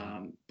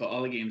 Hmm. But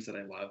all the games that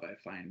I love, I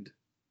find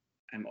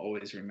I'm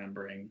always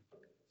remembering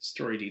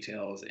story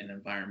details and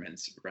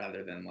environments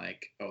rather than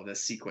like, oh,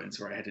 this sequence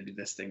where I had to do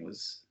this thing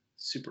was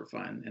super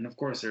fun. And of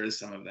course, there is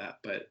some of that,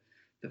 but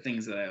the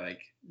things that I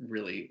like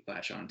really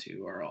latch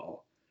onto are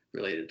all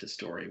related to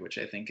story, which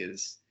I think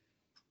is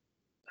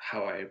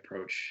how I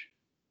approach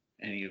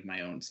any of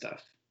my own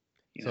stuff.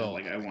 So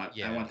Like I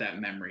yeah, want that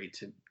memory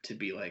to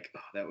be like,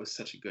 oh, that was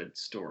such a good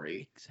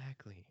story.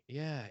 exactly.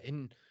 Yeah,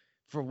 and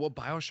for what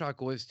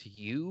BioShock was to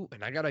you,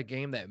 and I got a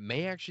game that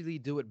may actually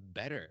do it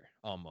better,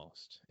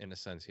 almost in a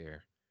sense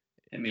here,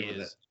 Hit me with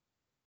it. is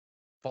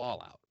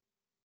Fallout.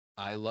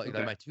 I love like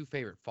Okay. my two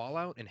favorite,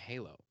 Fallout and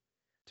Halo.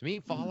 To me,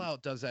 Mm.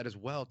 Fallout does that as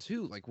well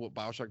too, like what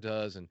BioShock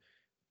does, and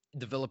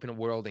developing a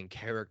world and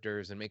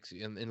characters, and makes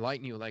you and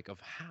enlighten you like of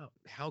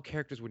how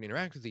characters would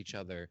interact with each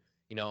other.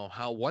 You know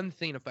how one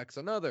thing affects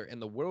another,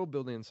 and the world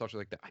building and such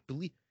like that. I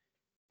believe,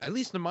 at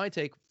least in my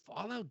take,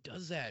 Fallout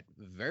does that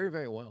very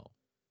very well,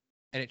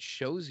 and it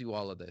shows you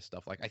all of this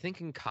stuff. Like I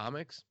think in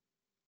comics,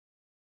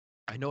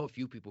 I know a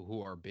few people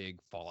who are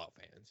big Fallout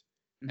fans,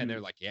 and they're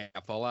Hmm. like, "Yeah,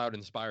 Fallout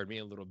inspired me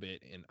a little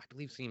bit." And I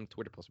believe seeing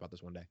Twitter post about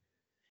this one day,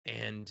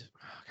 and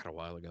got a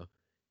while ago.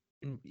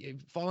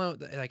 And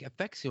Fallout like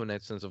affects you in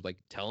that sense of like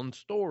telling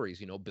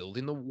stories,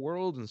 building the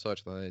world and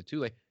such like that too.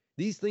 Like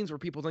these things where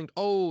people think,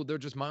 oh, they're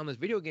just mindless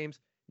video games.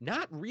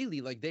 Not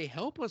really. Like they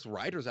help us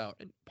writers out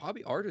and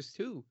probably artists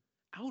too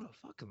out a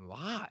fucking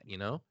lot.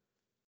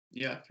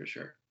 Yeah, for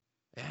sure.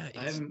 Yeah,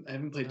 I haven't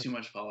it's played too nuts.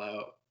 much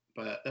Fallout,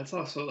 but that's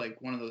also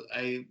like one of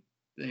the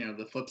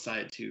the flip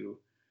side to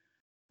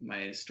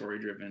my story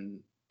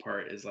driven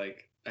part is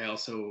like I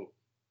also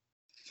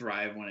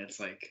thrive when it's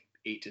like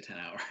 8 to 10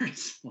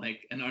 hours.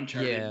 Like an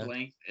Uncharted Yeah.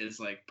 length is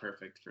like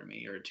perfect for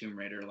me, or a Tomb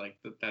Raider. Like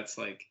that's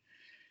like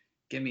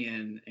get me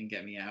in and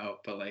get me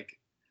out. But like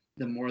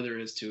the more there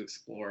is to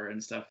explore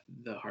and stuff,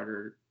 the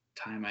harder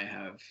time I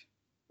have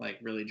like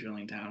really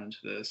drilling down into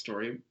the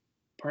story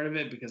part of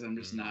it because I'm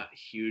just Mm. not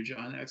huge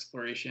on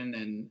exploration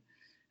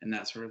and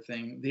that sort of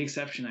thing. The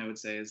exception I would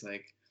say is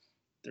like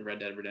the Red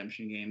Dead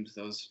Redemption games.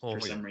 Those for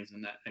Oh yeah. some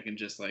reason that I can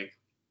just like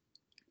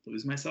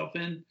lose myself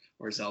in,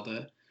 or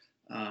Zelda.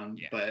 Um,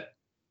 Yeah. but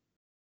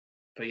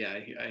but yeah,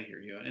 I hear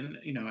you, and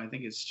I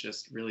think it's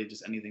just really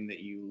just anything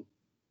that you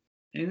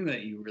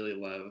really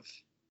love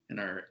and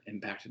are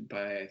impacted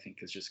by. I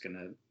think is just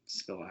gonna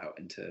spill out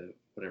into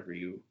whatever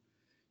you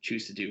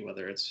choose to do,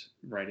 whether it's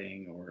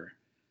writing or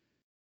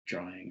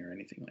drawing or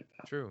anything like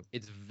that. True.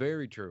 It's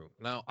very true.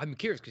 Now I'm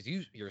curious because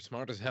you're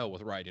smart as hell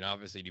with writing.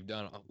 Obviously, you've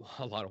done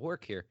a lot of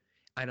work here,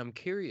 and I'm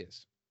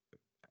curious.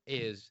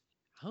 Is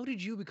how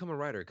did you become a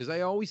writer? Because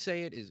I always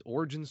say it is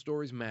origin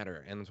stories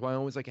matter, and that's why I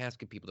always like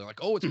asking people. They're like,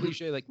 "Oh, it's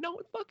cliche." Like, no,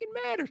 it fucking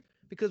matters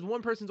because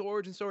one person's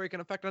origin story can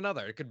affect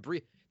another. It could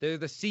breathe. They're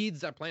the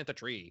seeds that plant the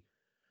tree,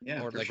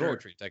 Yeah, or for that grow a sure.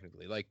 tree,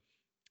 technically. Like,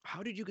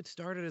 how did you get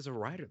started as a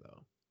writer,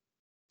 though?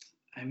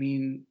 I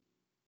mean,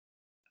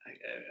 I,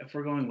 if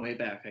we're going way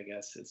back, I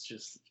guess it's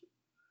just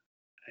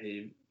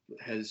I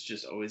has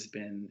just always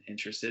been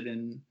interested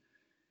in.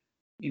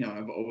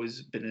 I've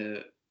always been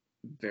a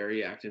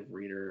very active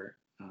reader.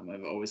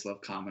 I've always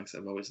loved comics.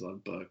 I've always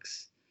loved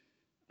books.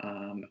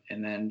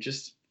 And then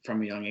just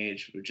from a young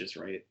age, would just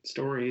write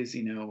stories.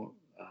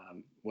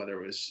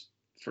 Whether it was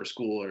for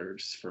school or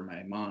just for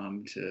my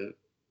mom to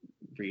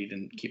read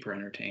and keep her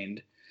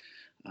entertained.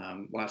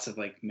 Lots of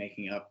like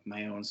making up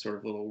my own sort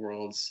of little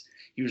worlds,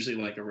 usually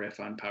like a riff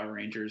on Power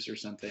Rangers or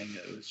something.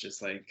 It was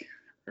just like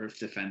Earth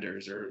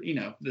Defenders or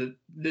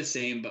the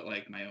same but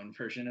like my own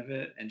version of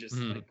it, and just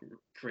Mm, like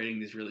creating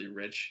these really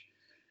rich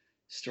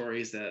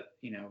stories that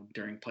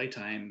during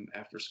playtime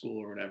after school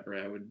or whatever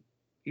I would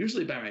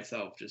usually by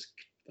myself just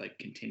like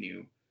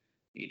continue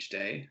each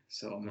day.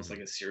 So almost mm, like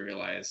a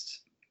serialized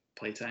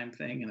playtime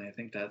thing, and I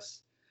think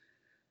that's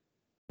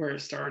where it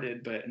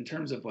started. But in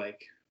terms of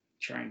like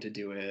trying to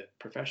do it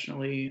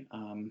professionally,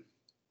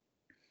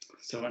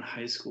 so in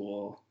high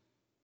school,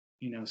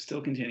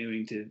 still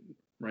continuing to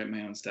write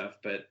my own stuff,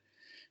 but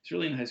it's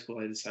really in high school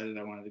I decided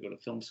I wanted to go to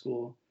film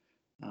school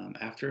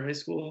after high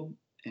school,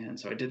 and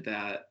so I did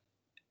that.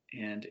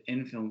 And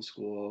in film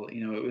school,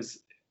 it was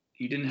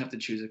you didn't have to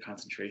choose a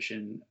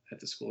concentration at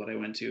the school that I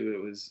went to.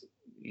 It was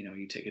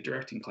you take a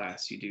directing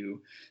class, you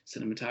do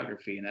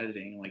cinematography and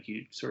editing, like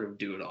you sort of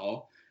do it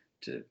all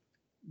to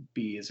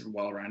be as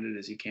well rounded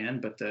as you can.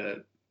 But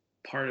the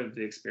part of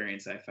the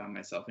experience I found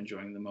myself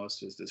enjoying the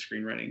most was the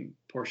screenwriting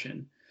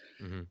portion.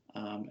 mm-hmm.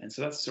 And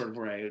so that's sort of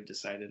where I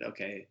decided,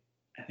 okay,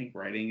 I think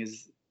writing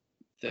is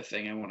the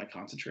thing I want to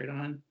concentrate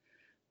on.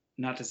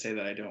 Not to say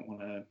that I don't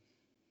want to,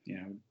 you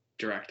know,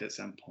 direct at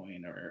some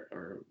point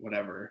or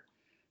whatever.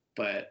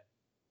 But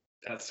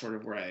that's sort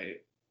of where I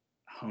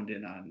honed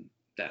in on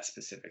that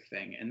specific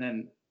thing. And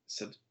then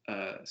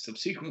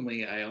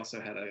subsequently, I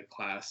also had a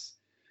class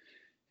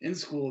in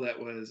school that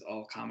was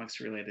all comics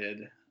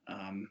related,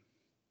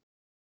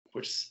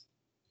 which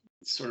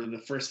sort of the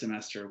first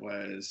semester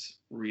was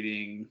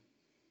reading,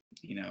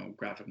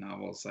 graphic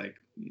novels like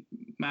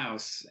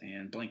Mouse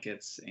and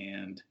Blankets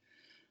and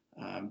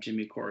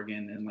Jimmy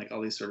Corrigan and like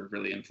all these sort of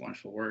really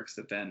influential works.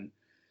 That then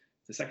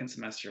the second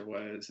semester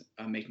was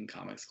a making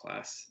comics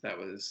class that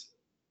was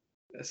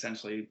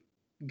essentially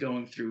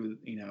going through,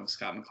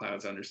 Scott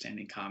McCloud's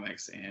Understanding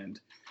Comics and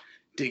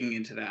digging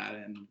into that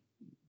and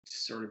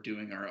sort of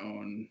doing our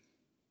own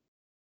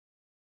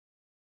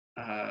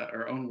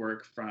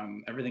work,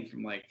 from everything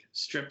from like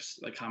strips,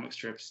 like comic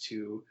strips,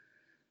 to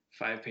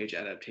 5-page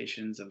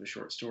adaptations of a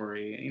short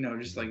story,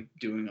 just like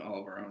doing all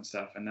of our own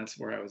stuff. And that's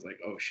where I was like,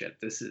 oh shit,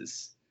 this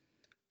is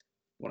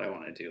what I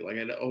want to do. Like,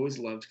 I'd always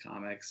loved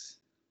comics.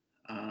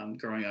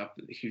 Growing up,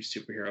 a huge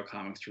superhero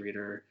comics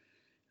reader.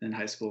 Then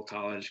high school,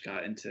 college,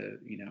 got into,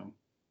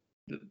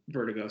 the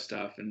Vertigo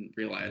stuff and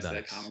realized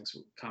that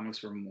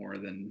comics were more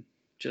than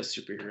just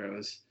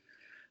superheroes.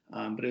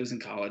 But it was in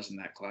college in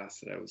that class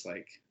that I was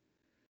like,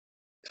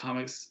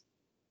 comics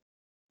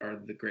are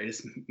the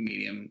greatest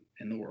medium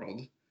in the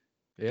world.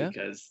 Yeah.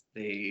 Because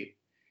they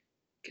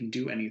can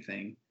do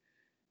anything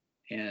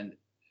and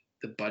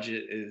the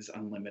budget is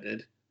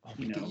unlimited.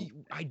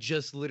 I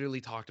just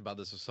literally talked about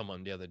this with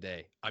someone the other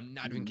day. I'm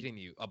not even kidding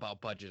you about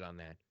budget on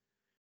that.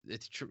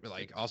 It's true.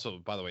 Like, also,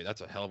 by the way,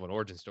 that's a hell of an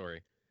origin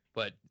story.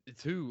 But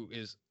two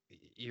is,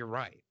 you're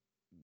right.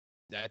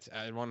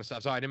 I want to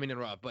stop. Sorry, I didn't mean to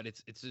interrupt, but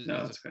it's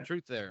the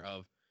truth there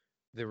of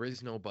there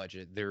is no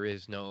budget. There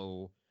is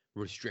no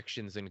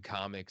restrictions in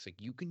comics. Like,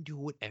 you can do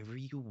whatever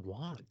you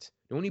want.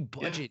 The only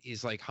budget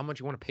is like how much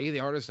you want to pay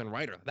the artist and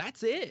writer.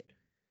 That's it.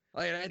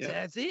 Like,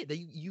 that's it.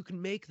 You can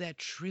make that $1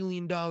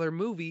 trillion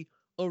movie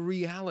a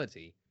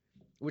reality,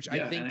 which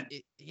I think,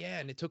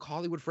 and it took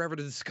Hollywood forever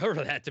to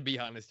discover that, to be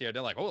honest here.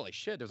 They're like, holy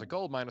shit, there's a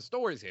gold mine of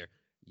stories here.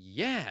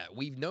 Yeah,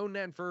 we've known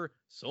that for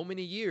so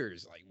many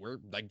years. Like, we're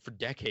like for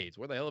decades.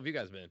 Where the hell have you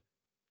guys been?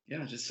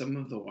 Yeah, just some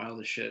of the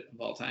wildest shit of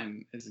all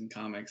time is in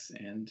comics.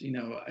 And,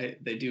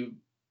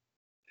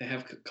 they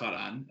have caught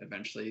on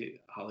eventually,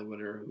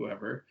 Hollywood or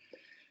whoever.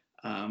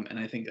 And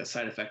I think a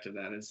side effect of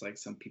that is like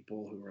some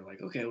people who are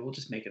like, okay, we'll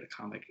just make it a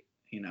comic,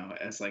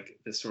 as like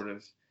this sort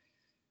of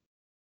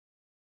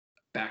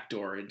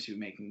backdoor into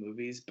making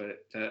movies. But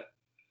that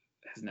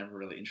has never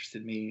really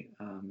interested me.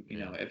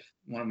 If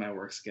one of my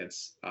works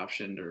gets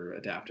optioned or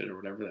adapted or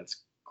whatever,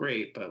 that's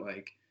great. But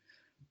like,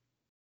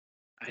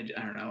 I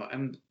don't know.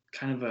 I'm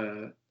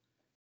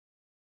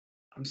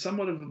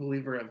somewhat of a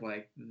believer of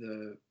like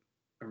the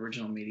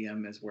original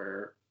medium is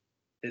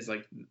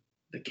like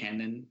the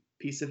canon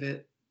piece of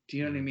it. Do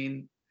you know what I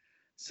mean?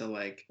 So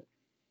like,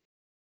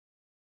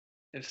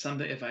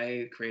 if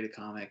I create a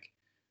comic,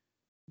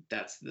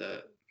 that's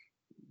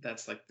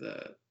like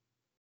the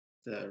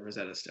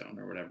Rosetta Stone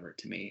or whatever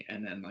to me,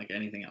 and then like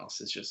anything else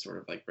is just sort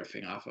of like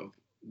riffing off of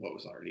what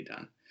was already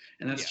done.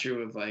 And that's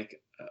true of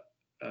like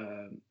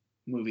a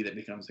movie that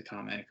becomes a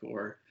comic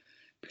or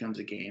becomes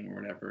a game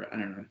or whatever. I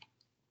don't know.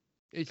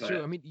 It's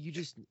true. I mean,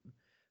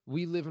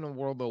 we live in a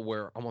world though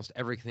where almost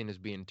everything is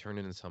being turned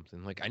into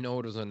something. Like, I know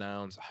it was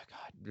announced. Oh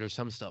God, there's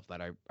some stuff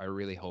that I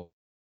really hope.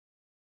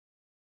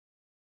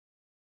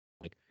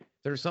 Like,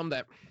 there's some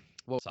that,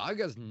 well,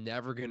 Saga's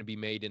never going to be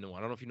made into one.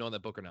 I don't know if you know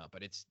that book or not,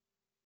 but it's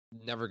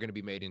never going to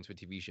be made into a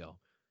TV show,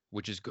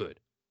 which is good.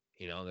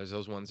 There's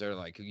those ones that are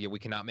like, yeah, we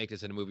cannot make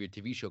this in a movie or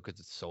TV show because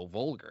it's so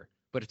vulgar,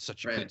 but it's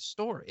such a good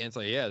story. And it's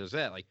like, yeah, there's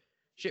that. Like,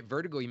 shit,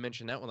 Vertigo, you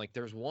mentioned that one. Like,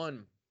 there's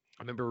one,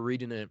 I remember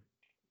reading it.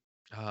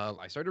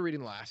 I started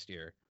reading last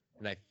year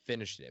and I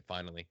finished it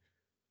finally.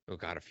 Oh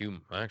God,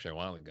 actually a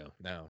while ago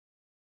now.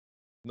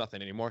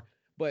 Nothing anymore.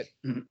 But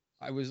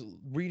I was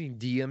reading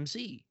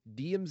DMZ.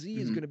 DMZ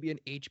is going to be an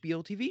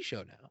HBO TV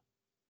show now.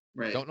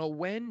 Right. Don't know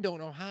when, don't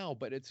know how,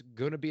 but it's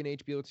going to be an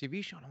HBO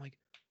TV show. And I'm like,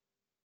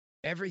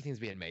 everything's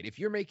being made. If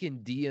you're making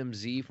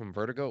DMZ from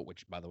Vertigo,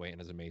 which, by the way,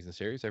 is an amazing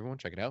series, everyone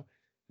check it out.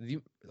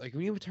 When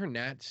you turn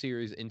that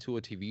series into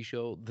a TV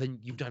show, then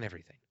you've done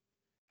everything.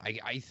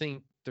 I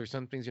think there's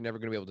some things you're never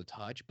going to be able to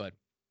touch, but,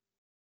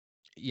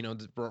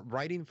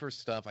 writing for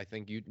stuff, I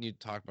think you need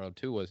to talk about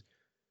too, was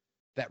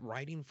that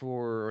writing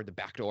for the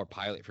backdoor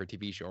pilot for a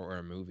TV show or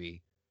a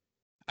movie,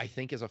 I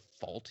think is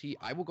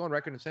I will go on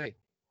record and say,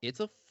 it's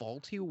a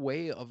faulty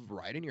way of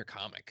writing your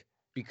comic,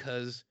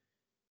 because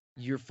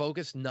you're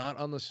focused not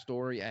on the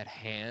story at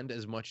hand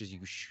as much as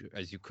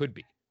you could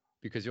be,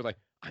 because you're like,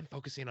 I'm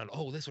focusing on,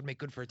 this would make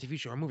good for a TV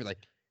show or a movie.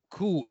 Like,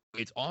 cool,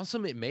 it's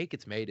awesome.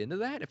 It's made into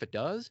that if it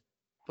does,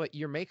 but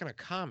you're making a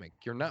comic.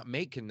 You're not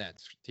making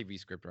that TV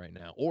script right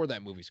now or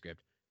that movie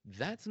script.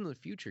 That's in the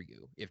future.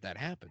 If that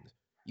happens,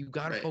 you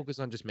got to focus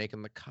on just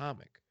making the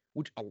comic,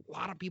 which a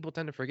lot of people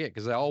tend to forget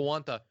because they all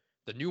want the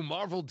new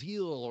Marvel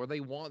deal, or they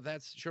want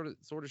that sort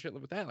of shit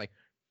with that. Like,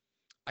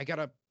 I got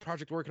a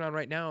project working on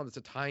right now that's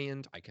a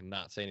tie-in. I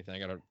cannot say anything. I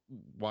got to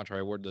watch how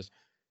I word this.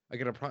 I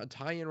got a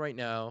tie-in right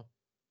now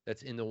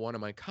that's into one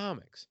of my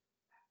comics.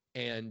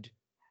 And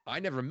I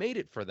never made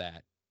it for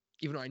that,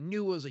 even though I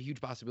knew it was a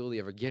huge possibility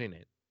of ever getting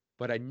it.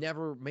 But I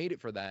never made it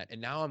for that.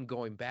 And now I'm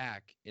going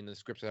back in the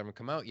scripts that haven't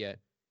come out yet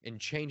and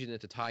changing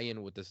it to tie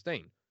in with this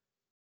thing.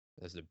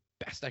 That's the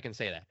best I can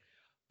say that.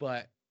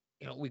 But,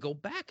 we go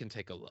back and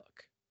take a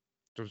look.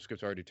 The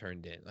script's already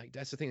turned in. Like,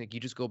 that's the thing. Like, you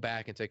just go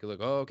back and take a look.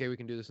 Oh, okay, we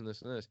can do this and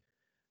this and this.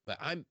 But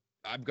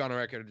I've gone on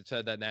record and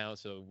said that now.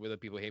 So whether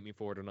people hate me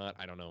for it or not,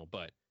 I don't know.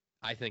 But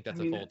I think that's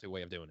a faulty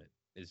way of doing it.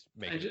 Is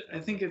making it. I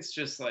think it's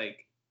just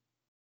like,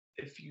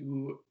 if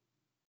you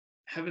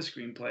have a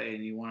screenplay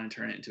and you want to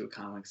turn it into a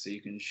comic so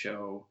you can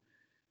show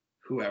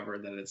whoever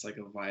that it's like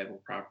a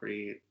viable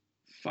property,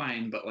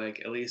 fine, but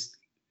like at least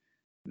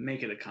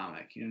make it a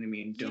comic. You know what I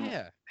mean? Don't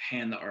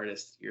hand the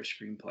artist your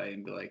screenplay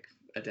and be like,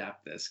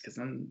 adapt this, because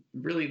then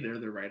really they're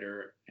the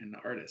writer and the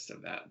artist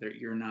of that.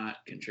 You're not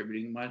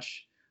contributing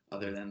much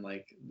other than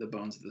like the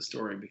bones of the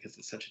story, because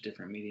it's such a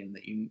different medium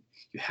that you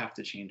have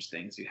to change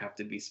things. You have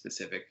to be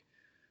specific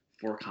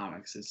for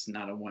comics. It's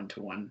not a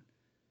one-to-one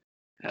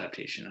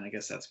adaptation. And I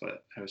guess that's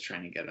what I was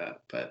trying to get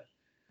at. But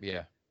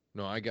yeah,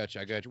 no, I got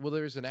you. Well,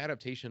 there's an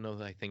adaptation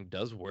that I think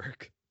does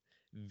work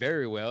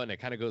very well, and it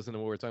kind of goes into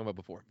what we were talking about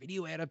before.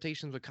 Video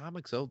adaptations of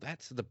comics, though,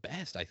 that's the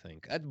best, I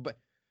think. But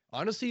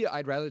honestly,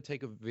 I'd rather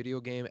take a video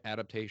game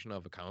adaptation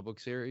of a comic book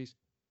series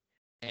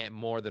and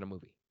more than a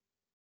movie.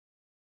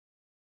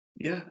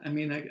 Yeah, I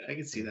mean, I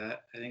could see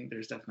that. I think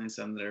there's definitely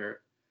some that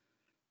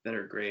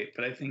are great,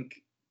 but I think,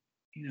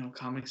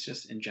 comics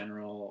just in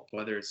general,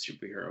 whether it's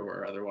superhero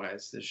or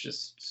otherwise, there's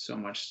just so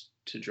much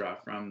to draw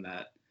from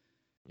that.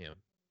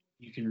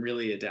 You can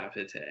really adapt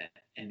it to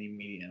any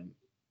medium,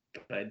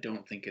 but I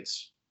don't think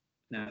it's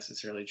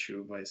necessarily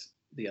true vice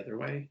the other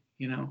way.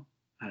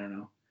 I don't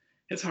know.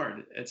 It's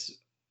hard.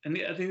 And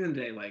at the end of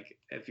the day, like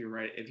if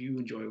you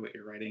enjoy what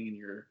you're writing and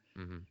you're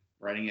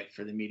writing it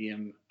for the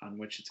medium on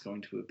which it's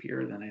going to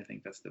appear, then I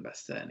think that's the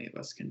best that any of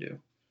us can do.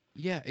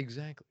 Yeah,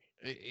 exactly.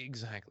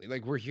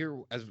 Like, we're here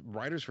as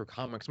writers for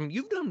comics. I mean,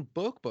 you've done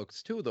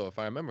books too, though, if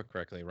I remember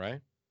correctly,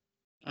 right?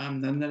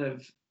 None that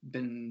have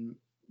been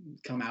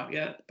come out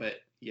yet, but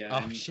yeah,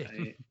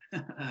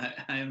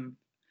 I'm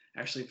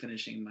actually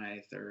finishing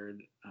my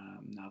third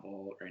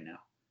novel right now.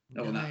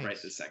 No, well, not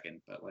right this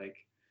second, but like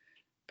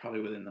probably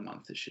within the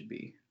month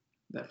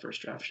that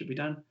first draft should be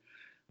done.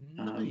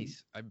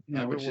 Nice.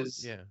 Which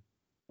is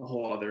a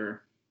whole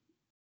other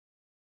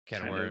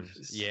can of worms.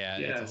 It's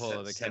a whole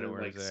other can of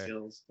worms there.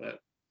 Skills,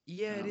 but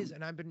yeah, it is.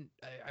 And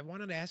I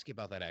wanted to ask you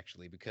about that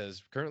actually,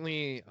 because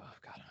currently, oh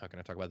God, how can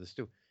I talk about this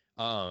too?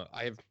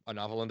 I have a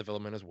novel in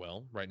development as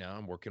well right now.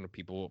 I'm working with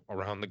people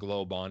around the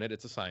globe on it.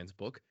 It's a science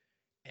book.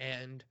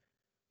 And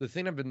the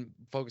thing I've been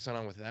focusing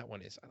on with that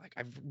one is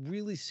I've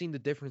really seen the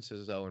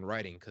differences though in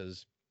writing,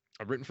 because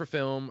I've written for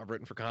film, I've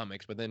written for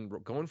comics, but then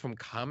going from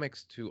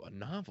comics to a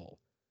novel,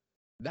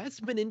 that's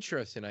been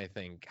interesting, I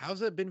think. How's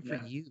that been for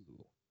you?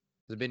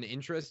 Has it been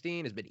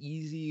interesting? Has it been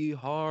easy,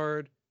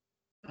 hard?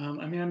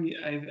 I mean,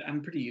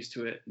 I'm pretty used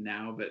to it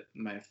now, but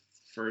my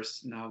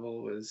first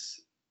novel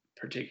was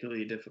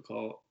particularly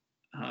difficult,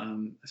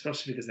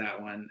 especially because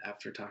that one,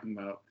 after talking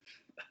about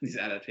these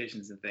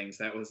adaptations and things,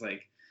 that was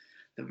like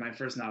my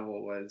first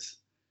novel was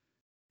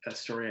a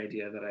story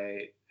idea that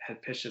I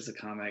had pitched as a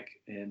comic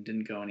and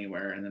didn't go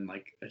anywhere, and then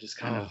like I just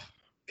kind of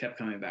kept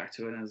coming back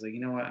to it, and I was like, you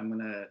know what, I'm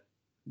gonna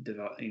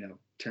develop,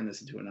 turn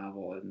this into a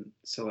novel. And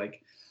so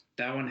like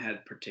that one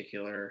had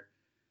particular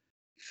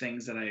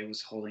things that I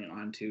was holding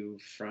on to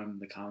from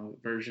the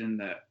comic version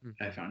that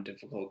I found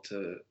difficult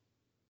to,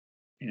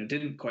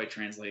 didn't quite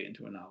translate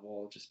into a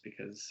novel, just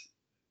because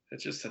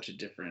it's just such a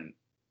different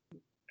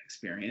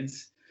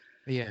experience.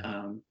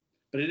 Yeah.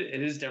 But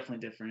it is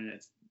definitely different.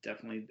 It's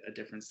definitely a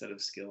different set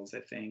of skills, I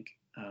think.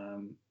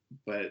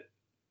 But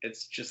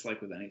it's just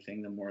like with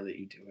anything, the more that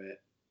you do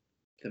it,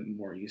 the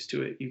more used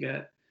to it you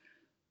get.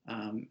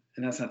 And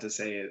that's not to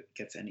say it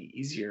gets any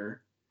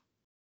easier,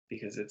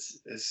 because it's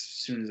as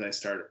soon as I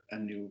start a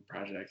new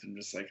project, I'm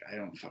just like, I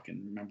don't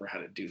fucking remember how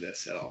to do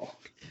this at all.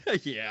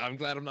 Yeah, I'm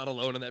glad I'm not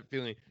alone in that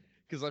feeling,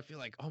 because I feel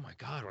like, oh my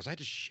God, was I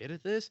just shit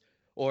at this?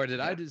 Or did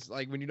I just,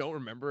 like, when you don't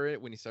remember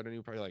it, when you start a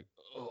new project, like,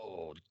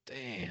 oh,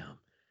 damn.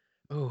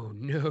 Oh,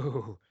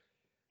 no.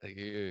 Like,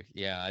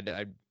 yeah,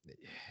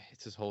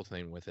 it's this whole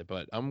thing with it.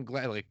 But I'm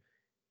glad, like,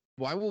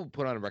 well, I will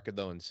put on a record,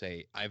 though, and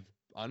say I've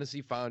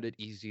honestly found it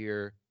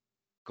easier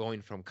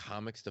going from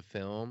comics to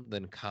film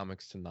than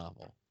comics to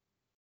novel.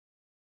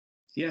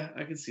 Yeah,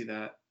 I can see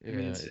that. Yeah. I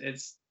mean,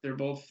 they're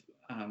both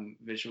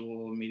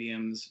visual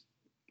mediums,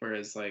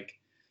 whereas like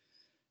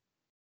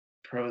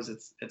prose,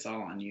 it's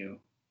all on you.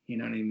 You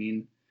know what I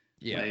mean?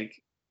 Yeah.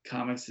 Like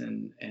comics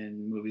and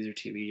movies or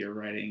TV, you're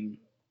writing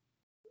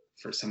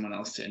for someone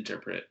else to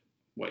interpret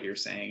what you're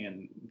saying,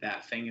 and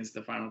that thing is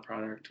the final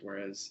product.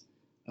 Whereas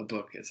a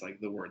book is like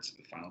the words of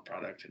the final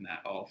product, and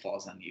that all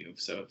falls on you.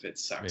 So if it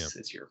sucks,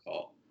 it's your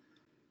fault.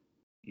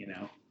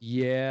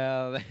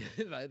 Yeah,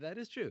 that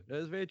is true. That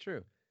is very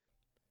true.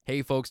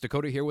 Hey folks,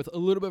 Dakota here with a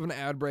little bit of an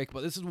ad break,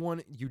 but this is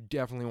one you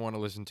definitely want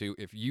to listen to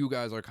if you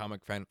guys are a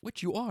comic fan,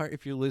 which you are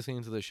if you're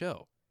listening to the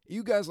show.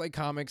 You guys like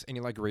comics and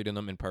you like reading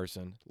them in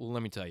person.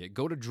 Let me tell you,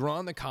 go to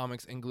Drawn the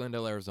Comics in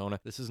Glendale, Arizona.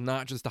 This is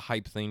not just a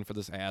hype thing for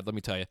this ad. Let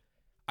me tell you,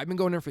 I've been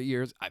going there for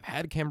years. I've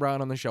had Cam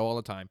Brown on the show all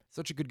the time.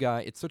 Such a good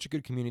guy. It's such a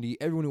good community.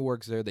 Everyone who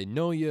works there, they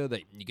know you.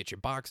 You get your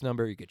box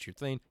number. You get your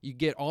thing. You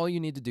get all you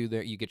need to do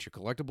there. You get your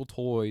collectible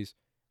toys,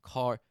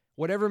 car,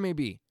 whatever it may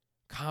be.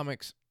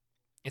 Comics.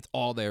 It's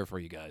all there for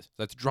you guys.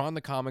 That's Drawn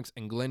the Comics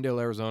in Glendale,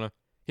 Arizona.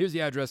 Here's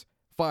the address,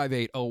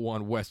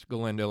 5801 West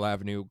Glendale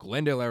Avenue,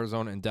 Glendale,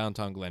 Arizona, in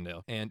downtown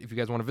Glendale. And if you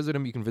guys want to visit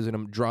them, you can visit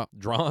them,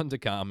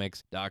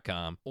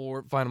 drawntocomics.com,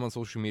 or find them on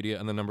social media,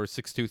 and the number is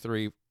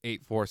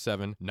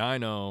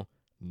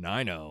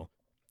 623-847-9090.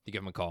 You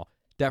give them a call.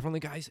 Definitely,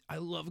 guys, I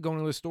love going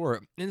to the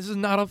store. And this is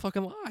not a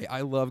fucking lie.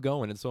 I love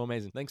going. It's so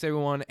amazing. Thanks,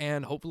 everyone,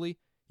 and hopefully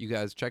you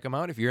guys check them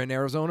out if you're in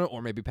Arizona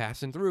or maybe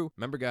passing through.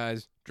 Remember,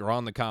 guys,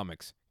 Drawn the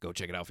Comics. Go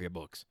check it out for your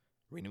books.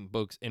 Reading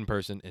books in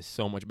person is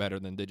so much better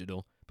than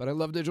digital. But I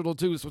love digital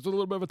too, so it's a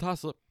little bit of a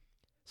toss-up.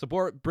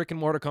 Support brick and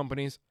mortar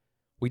companies.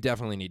 We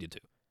definitely need you to.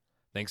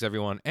 Thanks,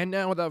 everyone. And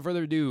now, without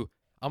further ado,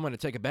 I'm going to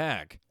take it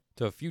back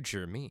to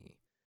future me.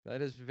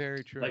 That is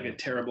very true. Like a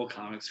terrible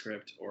comic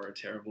script or a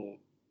terrible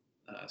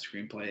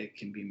screenplay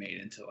can be made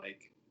into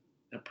like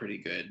a pretty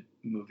good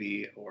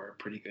movie or a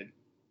pretty good,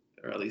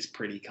 or at least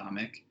pretty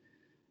comic.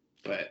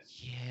 But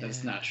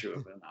that's not true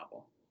of a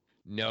novel.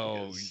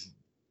 No.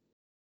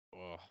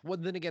 Well,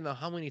 then again, though,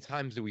 how many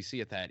times do we see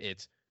it that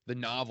it's the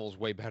novel's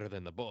way better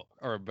than the book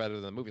or better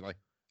than the movie? Like,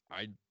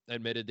 I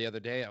admitted the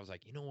other day, I was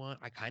like, you know what?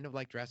 I kind of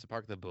like Jurassic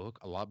Park the book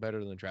a lot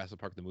better than Jurassic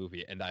Park the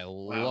movie, and I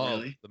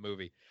love the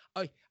movie.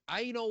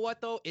 You know what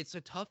though? It's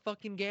a tough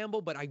fucking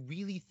gamble, but I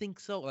really think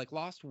so. Like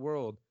Lost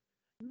World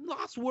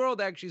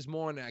actually is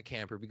more in that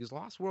camper because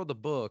Lost World the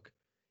book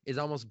is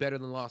almost better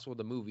than Lost World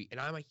the movie, and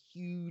I'm a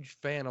huge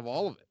fan of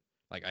all of it.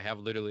 Like I have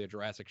literally a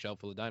Jurassic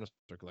shelf full of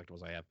dinosaur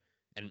collectibles I have.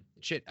 And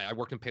shit, I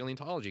work in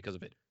paleontology because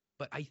of it.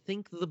 But I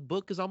think the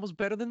book is almost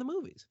better than the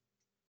movies.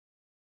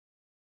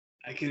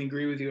 I can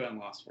agree with you on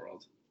Lost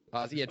World.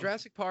 Yeah,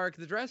 Jurassic Park.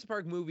 The Jurassic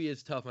Park movie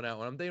is tough on that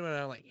one. I'm thinking about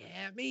it, I'm like,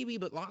 yeah, maybe,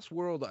 but Lost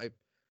World, I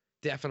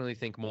definitely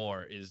think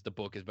more is the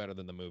book is better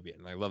than the movie,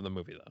 and I love the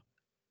movie though.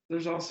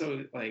 There's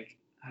also like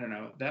I don't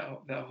know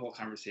that whole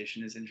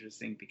conversation is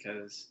interesting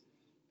because,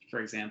 for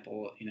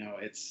example,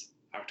 it's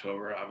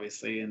October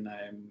obviously, and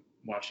I'm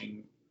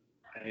watching.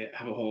 I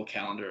have a whole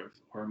calendar of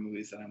horror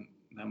movies that I'm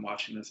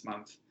watching this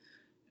month,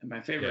 and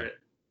my favorite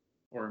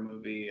horror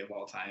movie of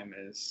all time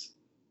is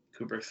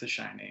Kubrick's The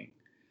Shining.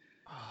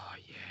 Oh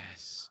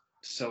yes.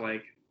 So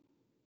like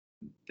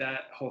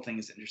that whole thing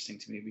is interesting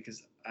to me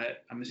because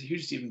I'm a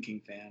huge Stephen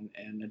King fan,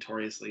 and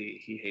notoriously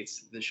he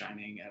hates The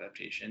Shining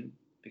adaptation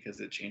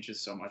because it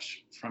changes so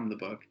much from the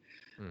book.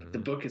 Mm-hmm. The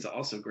book is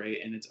also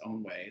great in its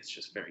own way. It's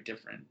just very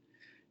different.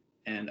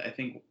 And I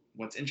think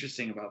what's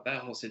interesting about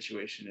that whole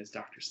situation is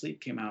Dr. Sleep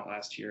came out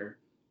last year,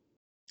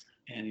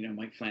 and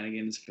Mike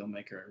Flanagan is a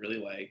filmmaker I really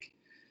like,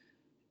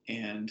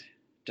 and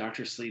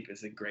Dr. Sleep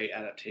is a great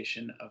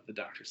adaptation of the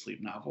Dr.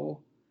 Sleep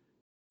novel,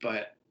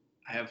 but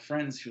I have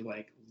friends who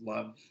like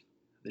love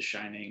The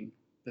Shining,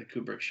 the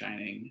Kubrick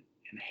Shining,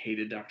 and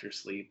hated Dr.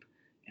 Sleep,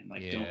 and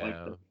like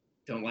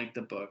don't like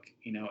the book,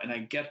 and I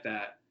get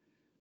that,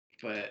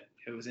 but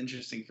it was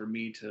interesting for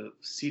me to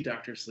see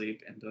Dr.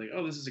 Sleep and be like,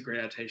 oh, this is a great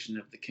adaptation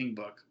of the King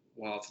book,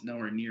 while it's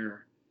nowhere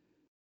near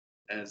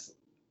as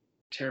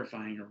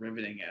terrifying or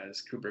riveting as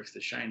Kubrick's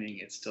The Shining.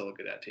 It's still a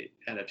good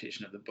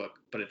adaptation of the book,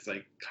 but it's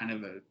like kind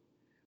of a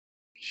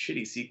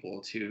shitty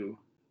sequel to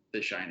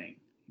The Shining.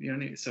 You know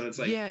what I mean? So it's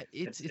like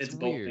it's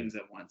both things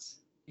at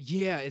once.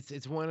 Yeah,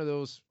 it's one of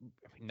those.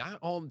 I mean, not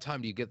all the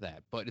time do you get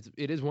that, but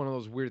it is one of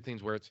those weird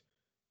things where it's,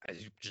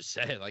 as you just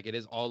said, like it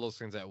is all those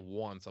things at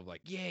once of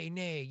like yay,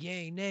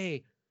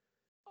 nay.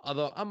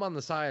 Although I'm on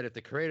the side, if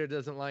the creator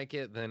doesn't like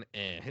it, then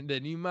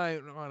then you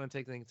might want to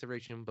take that into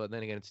consideration. But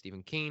then again, it's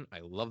Stephen King.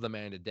 I love the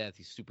man to death.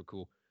 He's super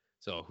cool.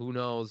 So who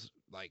knows?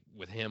 Like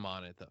with him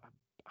on it,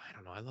 I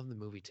don't know. I love the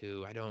movie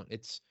too. I don't.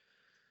 It's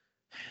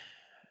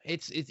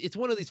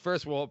one of these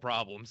first world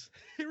problems.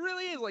 It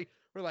really is. Like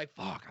we're like,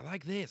 fuck, I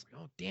like this.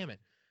 Like, oh damn it.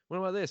 What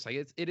about this? Like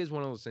it is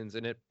one of those things,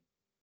 and I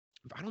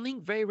don't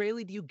think very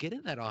rarely do you get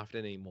it that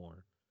often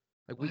anymore.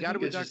 Like we got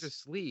it with Dr.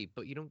 Sleep,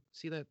 but you don't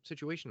see that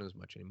situation as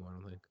much anymore, I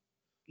don't think.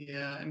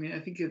 Yeah, I mean, I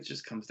think it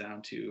just comes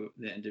down to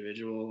the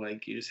individual.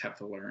 Like you just have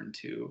to learn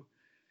to,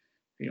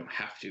 you don't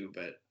have to,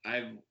 but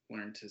I've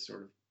learned to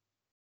sort of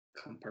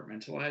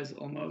compartmentalize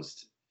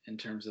almost in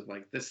terms of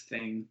like this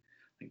thing,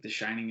 like The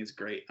Shining is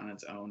great on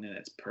its own and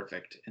it's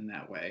perfect in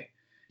that way.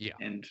 Yeah.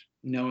 And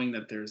knowing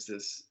that there's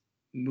this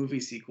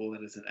movie sequel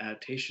that is an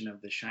adaptation of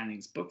The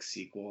Shining's book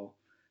sequel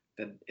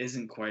that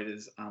isn't quite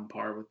as on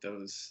par with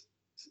those,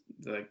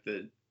 like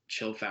the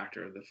chill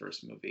factor of the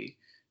first movie,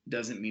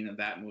 doesn't mean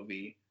that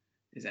movie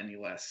is any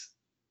less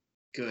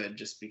good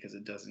just because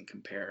it doesn't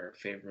compare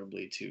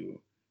favorably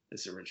to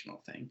this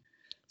original thing.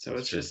 So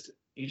that's it's true. Just,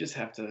 you just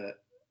have to,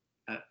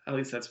 at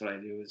least that's what I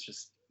do, is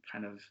just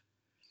kind of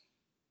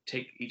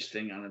take each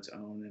thing on its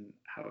own and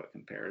how it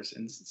compares.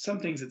 And some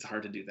things it's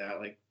hard to do that.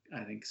 Like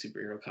I think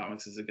superhero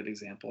comics is a good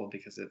example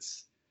because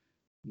it's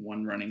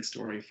one running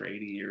story for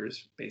 80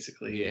 years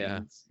basically, Yeah.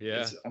 and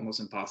Yeah. it's almost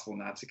impossible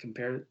not to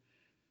compare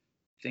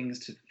things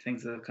to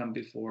things that have come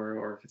before,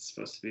 or if it's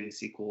supposed to be a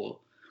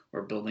sequel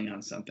or building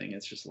on something,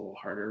 it's just a little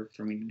harder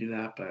for me to do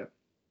that. But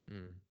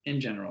Mm. in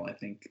general, I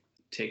think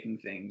taking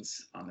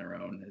things on their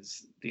own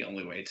is the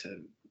only way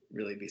to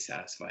really be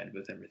satisfied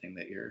with everything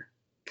that you're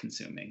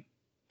consuming.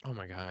 Oh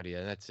my God,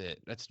 yeah, that's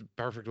it. That's the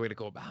perfect way to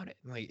go about it.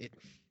 Like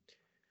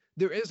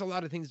there is a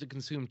lot of things to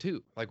consume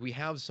too. Like we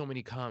have so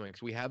many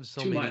comics, we have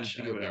so Too many much,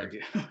 I video would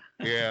games. argue.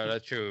 Yeah,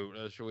 that's true.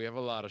 That's true. We have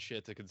a lot of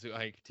shit to consume,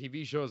 like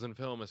TV shows and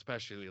film,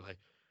 especially. Like,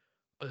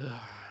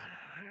 ugh,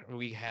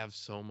 we have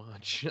so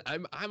much.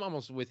 I'm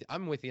almost with.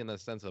 I'm with you in the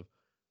sense of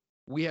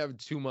we have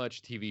too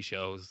much TV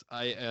shows.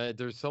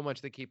 There's so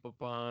much to keep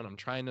up on. I'm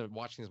trying to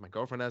watch things my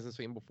girlfriend hasn't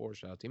seen before.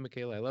 Shout out to you,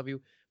 Michaela, I love you.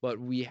 But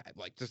we have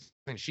like just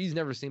things she's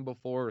never seen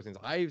before, things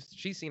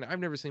she's seen I've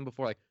never seen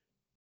before. Like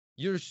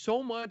there's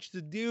so much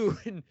to do,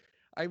 and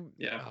I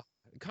Yeah.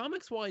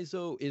 comics wise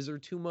though, is there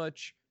too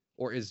much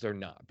or is there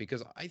not?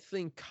 Because I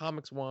think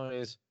comics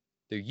wise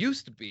there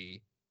used to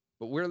be,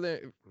 but we're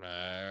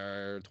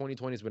there.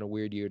 2020 has been a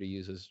weird year to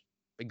use as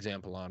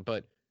example on,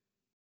 but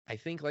I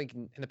think like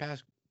in the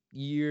past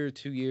year,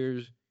 2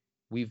 years,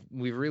 we've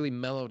really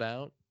mellowed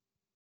out,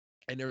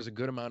 and there's a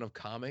good amount of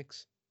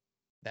comics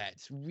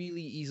that's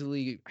really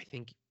easily, I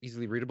think,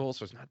 easily readable.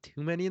 So it's not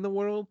too many in the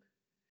world,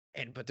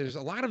 and but there's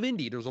a lot of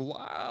indie. There's a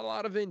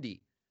lot of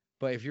indie.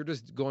 But if you're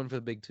just going for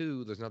the big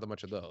two, there's not that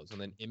much of those. And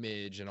then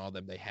Image and all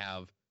them, they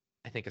have,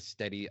 I think, a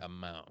steady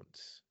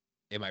amount.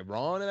 Am I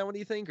wrong in that? What do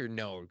you think, or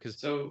no? Because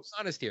So I'm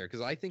honest here,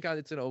 because I think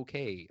it's an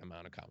okay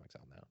amount of comics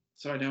out now.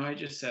 So I know I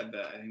just said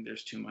that I think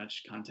there's too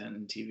much content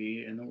in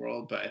TV in the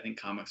world, but I think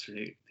comics are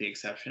the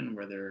exception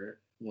where there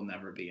will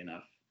never be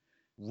enough.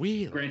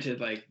 Really? Granted,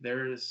 like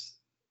there's,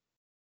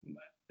 and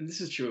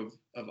this is true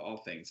of all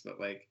things, but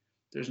like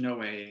there's no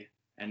way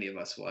any of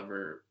us will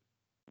ever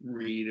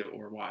read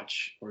or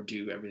watch or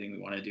do everything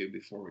we want to do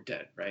before we're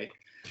dead, right?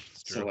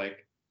 It's So true.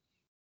 like,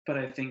 but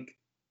I think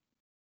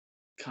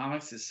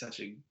comics is such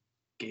a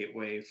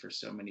gateway for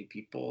so many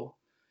people,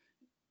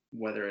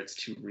 whether it's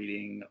to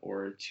reading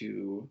or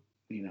to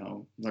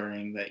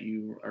learning that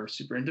you are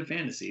super into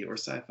fantasy or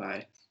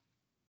sci-fi,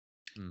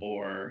 Mm.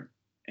 or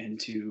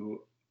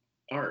into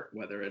art,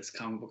 whether it's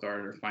comic book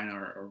art or fine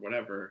art or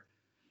whatever.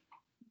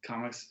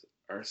 Comics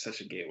are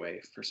such a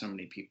gateway for so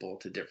many people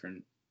to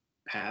different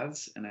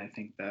paths, and I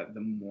think that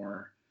the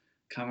more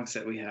comics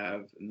that we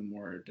have and the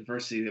more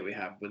diversity that we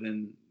have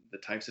within the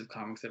types of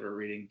comics that we're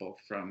reading, both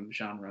from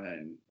genre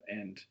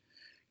and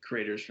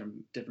creators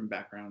from different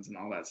backgrounds and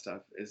all that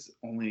stuff, is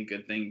only a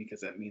good thing,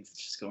 because that means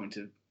it's just going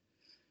to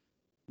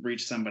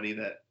reach somebody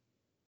that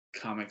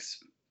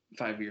comics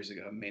 5 years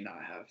ago may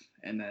not have.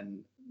 And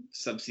then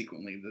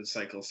subsequently, the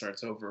cycle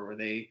starts over where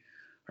they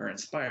are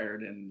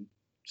inspired and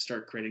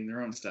start creating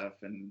their own stuff,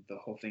 and the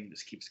whole thing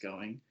just keeps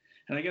going.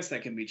 And I guess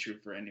that can be true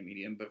for any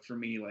medium, but for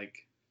me, like,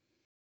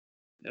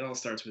 it all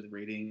starts with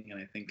reading, and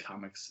I think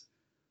comics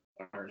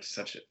are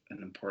such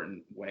an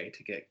important way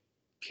to get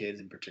kids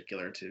in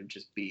particular to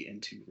just be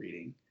into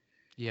reading.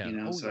 Yeah.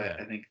 Oh So yeah.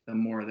 I think the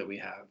more that we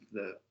have,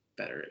 the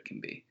better it can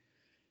be.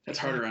 That's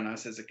harder Exactly. on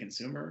us as a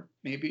consumer,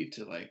 maybe,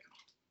 to like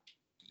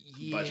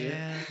budget.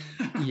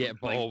 Yeah. Yeah.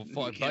 Like Oh, you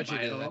can't budget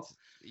buy it is all, that's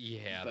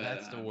yeah. but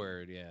That's the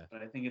word. Yeah.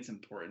 I think it's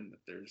important that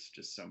there's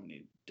just so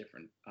many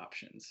different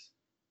options.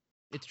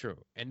 It's true,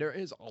 and there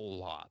is a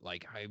lot.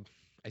 Like I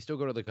still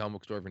go to the comic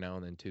book store every now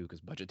and then too, because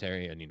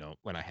budgetary, and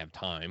when I have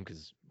time,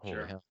 because holy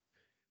Sure. hell.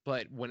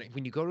 But when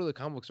you go to the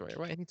comic book store,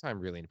 well, anytime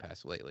really in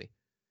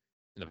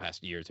the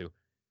past year or two,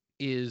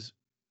 is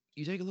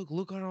you take a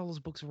look at all those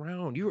books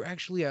around. You're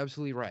actually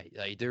absolutely right.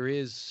 Like there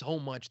is so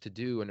much to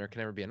do, and there can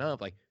never be enough.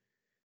 Like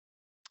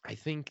I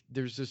think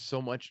there's just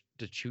so much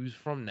to choose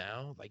from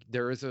now. Like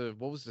there is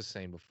what was the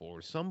saying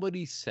before?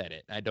 Somebody said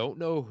it. I don't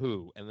know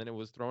who, and then it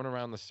was thrown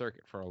around the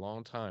circuit for a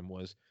long time.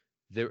 Was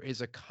there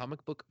is a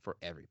comic book for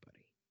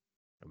everybody,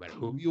 no matter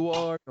who you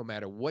are, no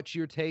matter what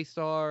your tastes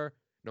are,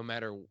 no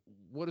matter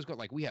what is going.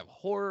 Like we have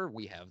horror,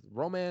 we have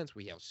romance,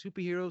 we have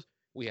superheroes,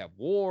 we have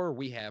war,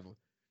 we have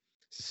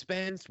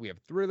suspense, we have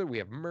thriller, we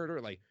have murder.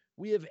 Like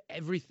we have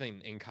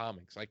everything in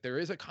comics. Like there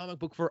is a comic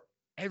book for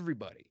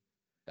everybody.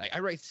 Like I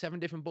write 7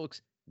 different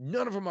books.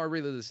 None of them are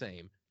really the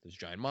same. There's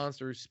giant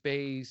monsters,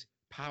 space,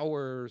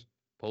 powers,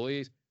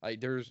 police. Like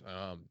there's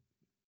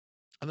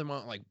other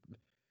like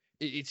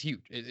it's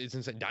huge. It's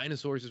insane.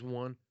 Dinosaurs is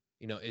one.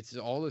 It's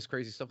all this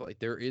crazy stuff. Like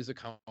there is a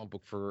comic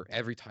book for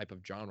every type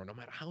of genre, no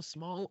matter how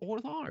small or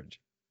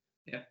large.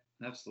 Yeah,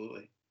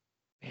 absolutely.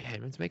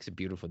 Man, it makes it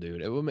beautiful,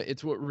 dude.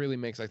 It's what really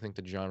makes, I think,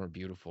 the genre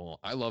beautiful.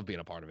 I love being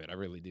a part of it. I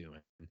really do.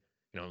 And,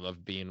 I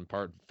love being a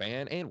part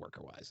fan and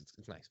worker wise.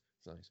 It's nice.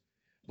 It's nice.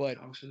 But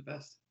Comics are the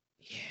best.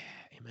 yeah,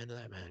 amen to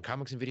that, man.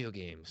 Comics and video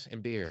games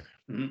and beer.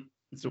 Mm-hmm.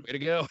 It's the way to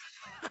go.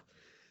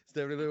 It's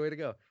definitely the way to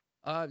go.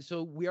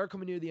 So we are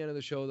coming near the end of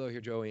the show, though, here,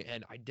 Joey,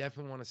 and I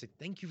definitely want to say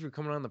thank you for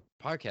coming on the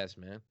podcast,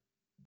 man.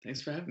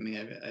 Thanks for having me.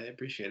 I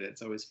appreciate it.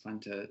 It's always fun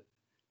to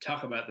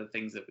talk about the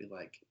things that we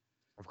like.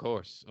 Of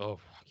course. Oh,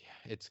 fuck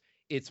yeah.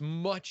 It's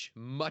much,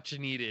 much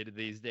needed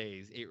these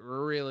days. It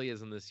really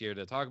is in this year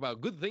to talk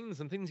about good things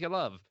and things you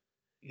love.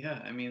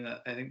 Yeah, I mean,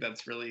 I think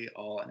that's really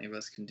all any of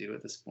us can do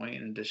at this point,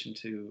 in addition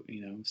to,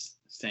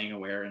 staying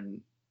aware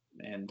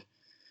and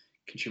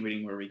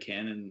contributing where we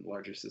can in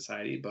larger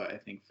society. But I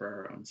think for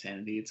our own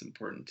sanity, it's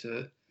important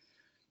to,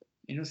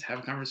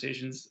 have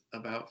conversations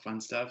about fun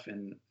stuff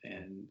and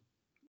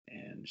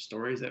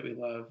stories that we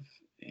love.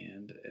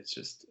 And it's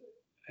just,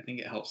 I think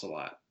it helps a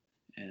lot.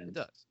 It And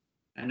does.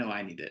 I know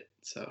I need it.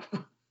 So,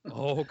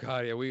 Oh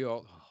god, yeah, we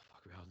all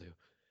do.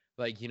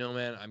 Like,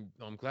 man,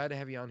 I'm glad to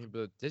have you on here,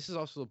 but this is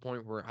also the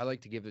point where I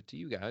like to give it to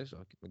you guys,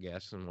 like the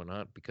guests and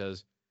whatnot,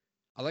 because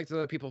I like to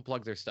let people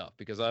plug their stuff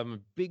because I'm a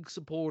big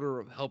supporter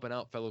of helping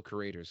out fellow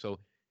creators. So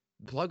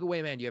plug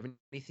away, man. Do you have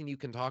anything you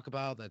can talk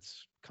about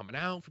that's coming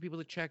out for people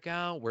to check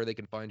out, where they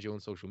can find you on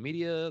social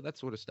media, that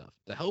sort of stuff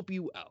to help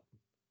you out?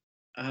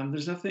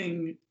 there's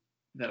nothing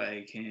that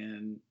I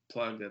can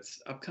plug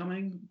that's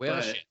upcoming,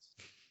 Well, shit.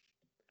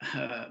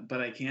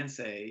 but I can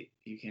say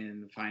you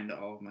can find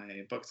all of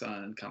my books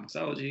on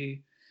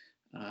comicsology.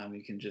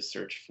 You can just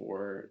search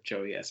for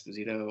Joey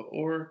Esposito,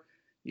 or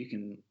you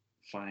can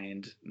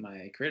find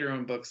my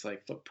creator-owned books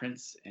like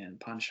Footprints and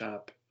Pawn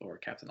Shop or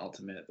Captain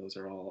Ultimate. Those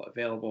are all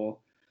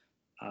available.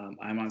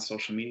 I'm on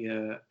social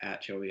media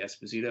at Joey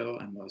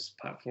Esposito on most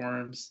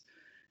platforms,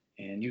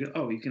 and you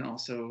can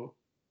also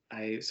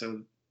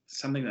so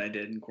something that I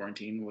did in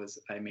quarantine was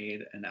I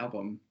made an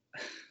album.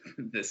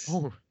 this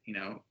Oh, you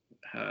know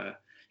uh,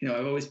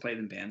 I've always played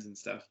in bands and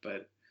stuff,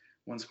 but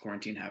once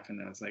quarantine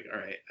happened, I was like, all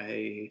right,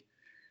 I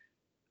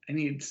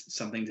need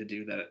something to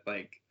do that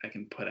like I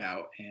can put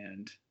out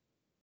and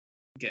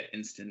get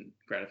instant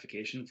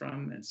gratification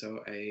from. And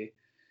so I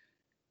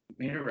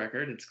made a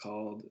record.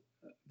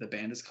 The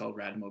band is called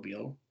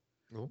Radmobile,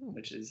 oh,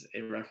 which is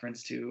a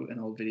reference to an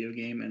old video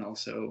game and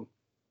also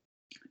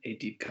a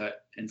deep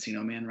cut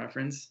Encino Man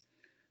reference.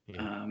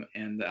 yeah.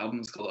 And the album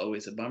is called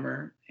Always a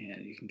Bummer,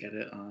 and you can get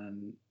it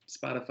on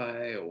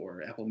Spotify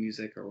or Apple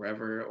Music or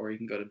wherever, or you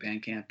can go to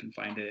Bandcamp and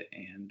find it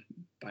and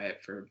buy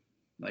it for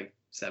like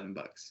 $7.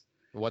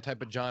 What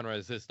type of genre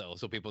is this though,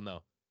 so people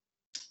know?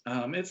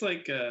 It's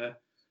like I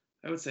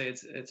would say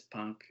it's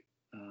punk.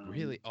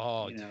 Really?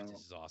 Oh, You dude, know,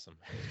 this is awesome.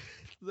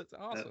 That's uh,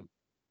 awesome.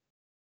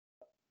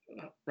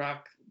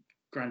 rock,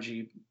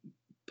 grungy,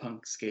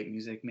 punk, skate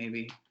music,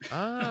 maybe.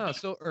 Ah,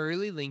 so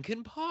early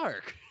Linkin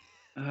Park.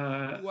 Who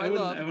I I wouldn't,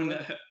 love. I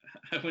wouldn't,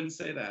 I wouldn't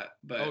say that,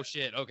 Oh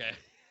shit. Okay.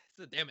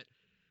 So damn it.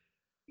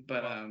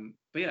 Well,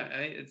 but yeah,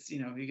 it's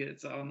you get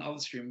it's on all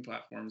the streaming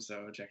platforms,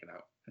 so check it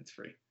out. It's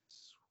free.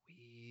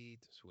 sweet,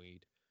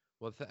 sweet.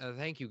 Well,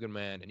 thank you, good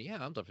man. And yeah,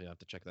 I'm definitely gonna have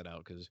to check that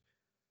out because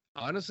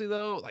honestly,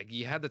 though, like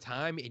you had the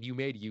time and you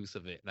made use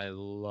of it, and I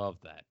love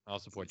that. I'll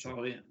support you.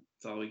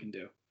 It's all we can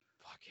do.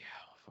 Fuck yeah,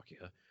 fuck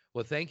yeah.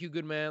 Well, thank you,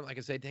 good man. Like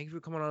I said, thank you for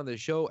coming on the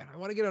show, and I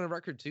want to get on a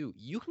record too.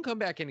 You can come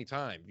back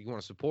anytime. You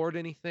want to support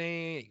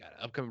anything? You got an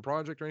upcoming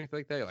project or anything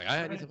like that? You're like, I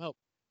All need right. some help.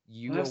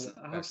 You are welcome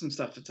I'll back. have some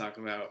stuff to talk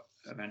about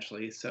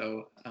eventually,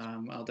 so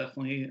I'll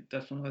definitely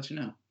let you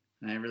know,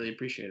 and I really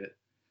appreciate it.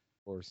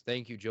 Of course.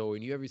 Thank you, Joey,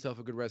 and you have yourself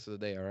a good rest of the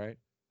day. All right.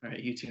 All right,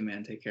 you too,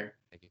 man. Take care.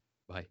 Thank you.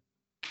 Bye.